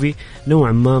 ولكن اليوفي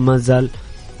نوعا ما زال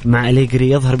مع أليغري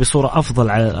يظهر بصورة أفضل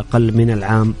على الأقل من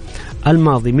العام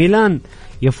الماضي. ميلان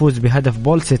يفوز بهدف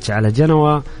بولسيتش على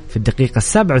جنوا في الدقيقة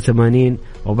 87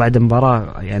 وبعد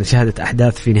مباراة يعني شهدت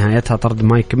أحداث في نهايتها طرد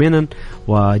مايك مينن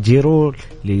وجيرو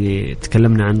اللي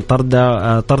تكلمنا عن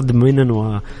طرد مينن،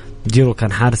 وجيرو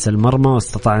كان حارس المرمى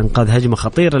واستطاع إنقاذ هجمة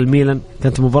خطيرة الميلان.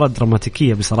 كانت مباراة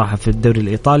دراماتيكية بصراحة في الدوري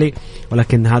الإيطالي،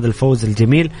 ولكن هذا الفوز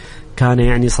الجميل كان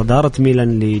يعني صدارة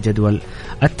ميلان لجدول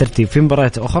الترتيب. في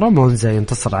مباريات أخرى مونزا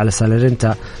ينتصر على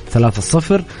ساليرنتا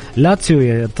 3-0، لاتسيو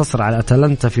ينتصر على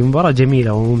أتلانتا في مباراة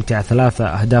جميلة وممتعة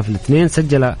 3-2.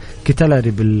 سجل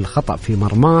كيتالاري بالخطأ في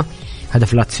مرماه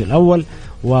هدف لاتسيو الأول،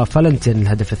 وفالنتين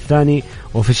الهدف الثاني،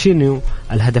 وفيشينيو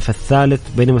الهدف الثالث،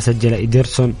 بينما سجل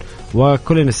إيدرسون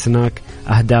وكولين سناك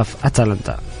أهداف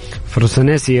أتلانتا.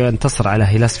 فروسينيسي ينتصر على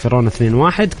هيلاس فيرونا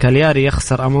 2-1. كالياري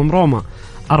يخسر أمام روما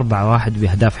 4-1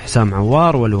 بأهداف حسام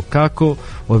عوار ولوكاكو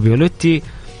وبيولوتي.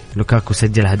 لوكاكو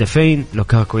سجل هدفين.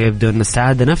 لوكاكو يبدو أن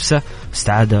استعاد نفسه،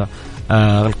 استعاد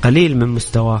القليل من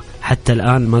مستواه حتى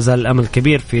الآن، ما زال الأمل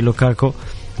كبير في لوكاكو،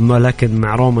 ولكن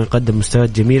مع روما يقدم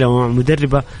مستويات جميلة ومع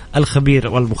مدربه الخبير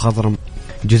والمخضرم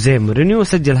جوزيه مورينيو،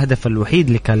 وسجل هدف الوحيد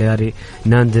لكالياري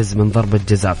نانديز من ضربة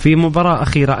جزاء في مباراة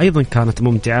أخيرة أيضا كانت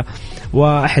ممتعة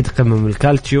وأحد قمم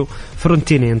الكالتشيو.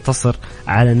 فرونتينا ينتصر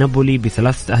على نابولي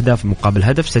ب3 أهداف مقابل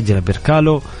هدف، سجل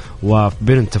بيركالو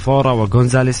وبيرنتفورا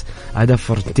وغونزاليس هدف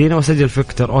فرونتينا، وسجل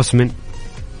فيكتور أوسمن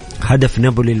هدف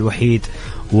نابولي الوحيد.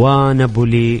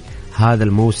 ونابولي هذا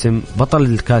الموسم بطل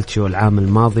الكالتشيو العام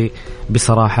الماضي،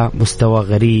 بصراحة مستوى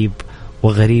غريب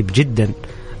وغريب جدا.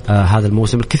 هذا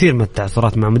الموسم الكثير من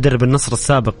التعثرات مع مدرب النصر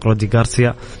السابق رودي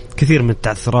غارسيا، كثير من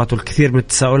التعثرات والكثير من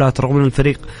التساؤلات، رغم أن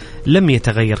الفريق لم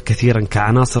يتغير كثيرا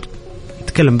كعناصر.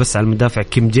 نتكلم بس على المدافع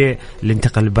كيم جي اللي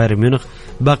انتقل لبايرن ميونخ،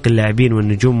 باقي اللاعبين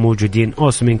والنجوم موجودين،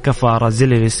 أوسمين، كفارة،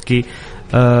 زيلينسكي،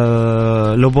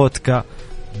 لوبوتكا،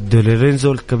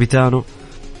 دولورينزو الكابيتانو.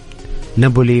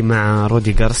 نابولي مع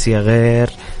رودي غارسيا غير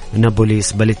نابولي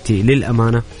سباليتي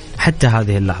للأمانة حتى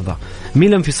هذه اللحظة.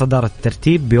 ميلان في صدارة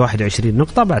الترتيب ب21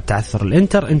 نقطة بعد تعثر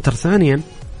الانتر، انتر ثانيا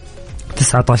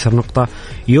 19 نقطة،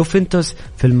 يوفنتوس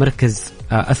في المركز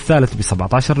الثالث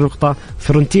ب17 نقطة،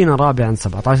 فرونتينا رابعا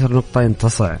 17 نقطة،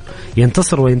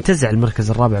 ينتصر وينتزع المركز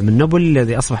الرابع من نابولي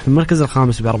الذي أصبح في المركز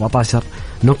الخامس ب14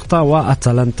 نقطة،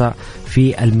 وأتلانتا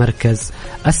في المركز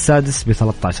السادس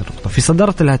ب13 نقطة. في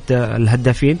صدارة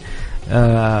الهدافين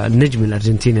النجم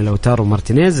الأرجنتيني لوتارو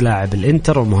مارتينيز لاعب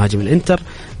الانتر ومهاجم الانتر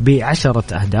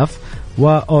ب10 أهداف،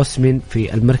 وأوسمين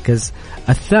في المركز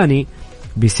الثاني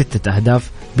ب6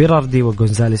 أهداف، بيراردي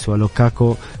وغونزاليس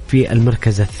ولوكاكو في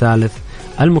المركز الثالث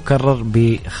المكرر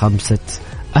ب5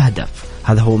 أهداف.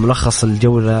 هذا هو ملخص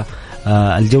الجولة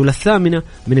الثامنة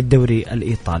من الدوري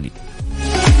الإيطالي.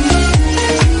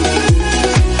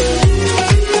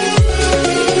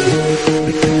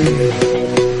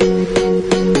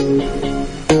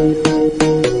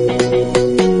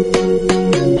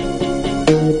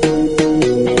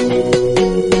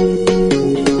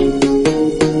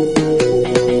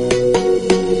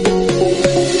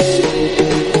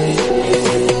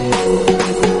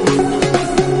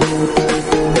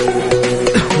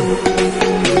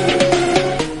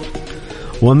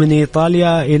 ومن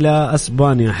إيطاليا إلى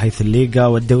أسبانيا، حيث الليغا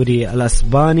والدوري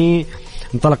الأسباني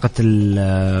انطلقت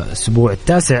الأسبوع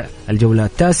التاسع، الجولة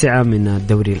التاسعة من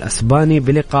الدوري الأسباني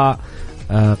بلقاء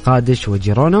قادش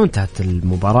وجيرونا، وانتهت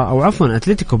المباراة أو عفوا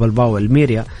أتلتيكو بلباو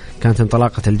والميريا كانت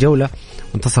انطلاقة الجولة،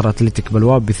 وانتصر أتلتيكو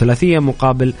بلباو ب3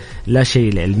 مقابل لا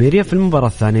شيء للميريا. في المباراة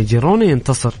الثانية جيرونا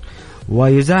ينتصر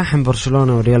ويزاحم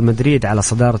برشلونة وريال مدريد على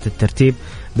صدارة الترتيب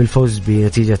بالفوز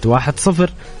بنتيجة 1-0،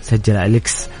 سجل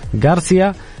أليكس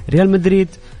غارسيا. ريال مدريد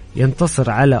ينتصر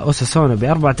على أوساسونا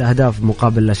ب4 أهداف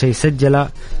مقابل لا شيء، سجل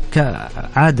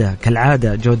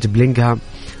كالعادة جورج بلينغهام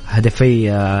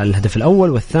هدفي الهدف الأول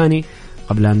والثاني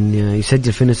قبل أن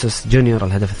يسجل فينيسيوس جونيور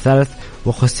الهدف الثالث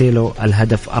وخوسيلو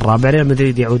الهدف الرابع. ريال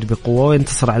مدريد يعود بقوة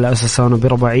وينتصر على أوساسونا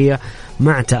برباعية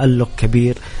مع تألق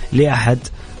كبير لأحد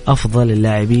أفضل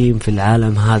اللاعبين في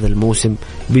العالم هذا الموسم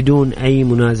بدون أي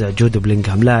منازع. جود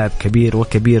بلينغهام لاعب كبير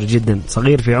وكبير جدا،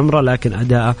 صغير في عمره لكن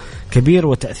أداءه كبير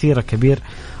وتأثيره كبير،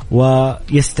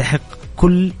 ويستحق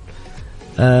كل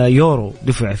يورو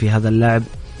دفع في هذا اللاعب،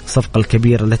 الصفقة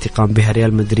الكبيرة التي قام بها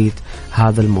ريال مدريد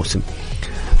هذا الموسم.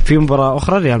 في مباراة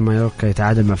أخرى ريال مايوركا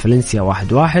يتعادل مع فالنسيا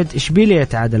 1-1، إشبيلية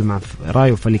يتعادل مع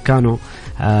رايو فاليكانو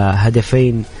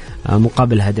هدفين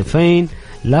مقابل هدفين،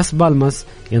 لاس بالماس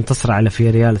ينتصر على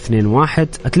فياريال 2-1،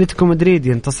 أتلتيكو مدريد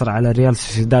ينتصر على ريال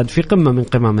سوسيداد في قمة من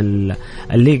قمم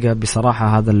الليغا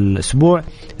بصراحة هذا الأسبوع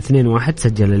 2-1،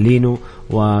 سجل لينو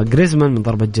وغريزمان من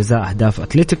ضربة جزاء أهداف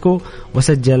أتلتيكو،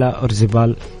 وسجل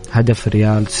أورزيبال هدف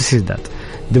ريال سوسيداد.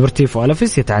 ديبورتيفو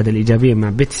ألافيس يتعادل إيجابيا مع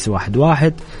بيتس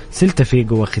 1-1، سيلتا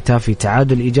فيغو وختافي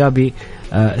تعادل إيجابي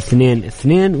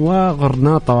 2-2،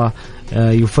 وغرناطة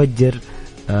يفجر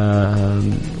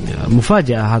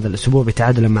مفاجأة هذا الأسبوع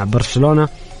بتعادل مع برشلونة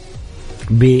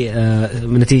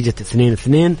بنتيجة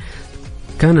 2-2.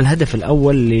 كان الهدف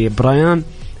الأول لبرايان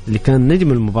اللي كان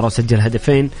نجم المباراة، سجل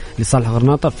هدفين لصالح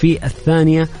غرناطة في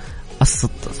الثانية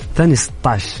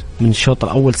 16 من الشوط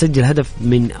الأول، سجل هدف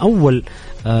من أول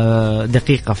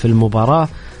دقيقة في المباراة،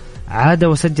 عاد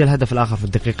وسجل هدف الآخر في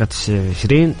الدقيقة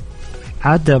 20.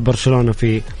 عاد برشلونة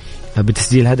في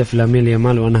بتسجيل هدف لامين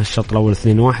يامال وأنهى الشوط الأول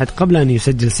 2-1 قبل أن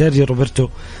يسجل سيرجيو روبرتو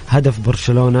هدف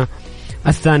برشلونة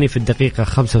الثاني في الدقيقة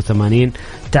 85.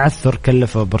 تعثر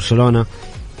كلف برشلونة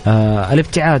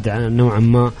الابتعاد نوعا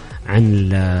ما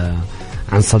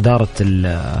عن صدارة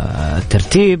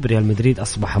الترتيب. ريال مدريد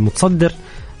أصبح متصدر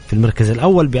في المركز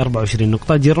الأول ب24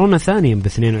 نقطة، جيرونا ثانيا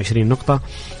ب22 نقطة،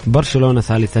 برشلونة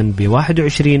ثالثا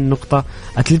ب21 نقطة،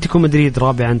 أتلتيكو مدريد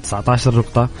رابعا 19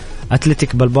 نقطة،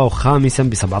 أتلتيك بلباو خامسا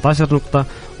ب17 نقطة،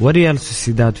 وريال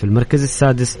سوسيداد في المركز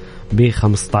السادس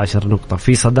ب15 نقطة.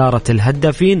 في صدارة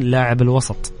الهدافين لاعب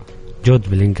الوسط جود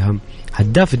بلينغهام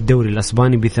هداف الدوري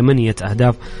الأسباني ب8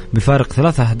 أهداف بفارق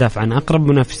 3 أهداف عن أقرب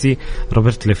منافسي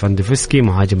روبرت ليفاندوفسكي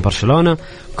مهاجم برشلونة.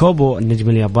 كوبو النجم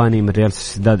الياباني من ريال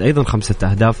سوسيداد أيضا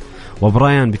 5 أهداف،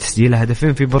 وبرايان بتسجيل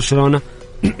هدفين في برشلونة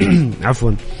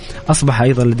عفوا أصبح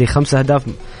أيضا لديه 5 أهداف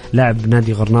لاعب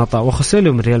نادي غرناطة.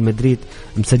 وخوسيلو من ريال مدريد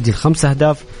مسجل 5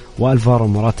 أهداف، والفارو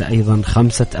موراتا أيضا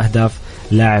 5 أهداف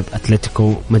لاعب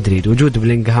أتلتيكو مدريد. وجود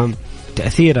بلينغهام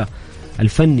تأثيره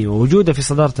الفني ووجوده في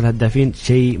صدارة الهدافين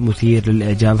شيء مثير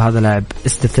للإعجاب. هذا لاعب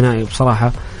استثنائي،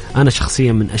 وبصراحة أنا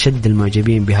شخصيا من أشد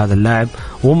المعجبين بهذا اللاعب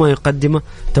وما يقدمه.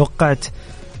 توقعت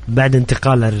بعد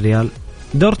انتقاله للريال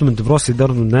دورتموند، بروسيا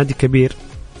دورتموند نادي كبير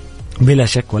بلا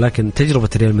شك، ولكن تجربة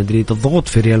ريال مدريد، الضغوط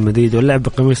في ريال مدريد واللعب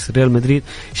بقميص ريال مدريد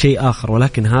شيء آخر.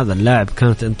 ولكن هذا اللاعب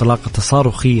كانت انطلاقة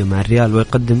صاروخية مع الريال،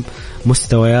 ويقدم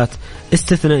مستويات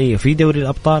استثنائية في دوري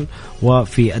الأبطال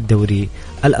وفي الدوري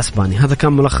الأسباني. هذا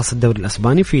كان ملخص الدوري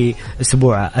الأسباني في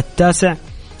أسبوع 9،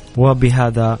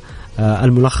 وبهذا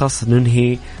الملخص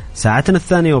ننهي ساعتنا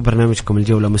الثانية وبرنامجكم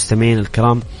الجولة. مستمعين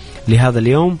الكرام لهذا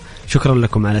اليوم، شكرا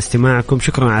لكم على استماعكم،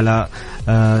 شكرا على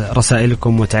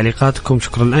رسائلكم وتعليقاتكم،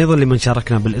 شكرا أيضا لمن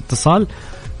شاركنا بالاتصال.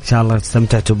 إن شاء الله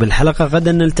استمتعتوا بالحلقة.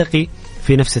 غدا نلتقي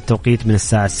في نفس التوقيت من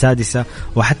الساعة 6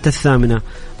 وحتى 8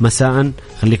 مساء.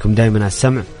 خليكم دائما على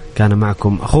السمع. كان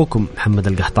معكم أخوكم محمد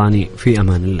القحطاني، في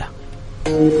أمان الله.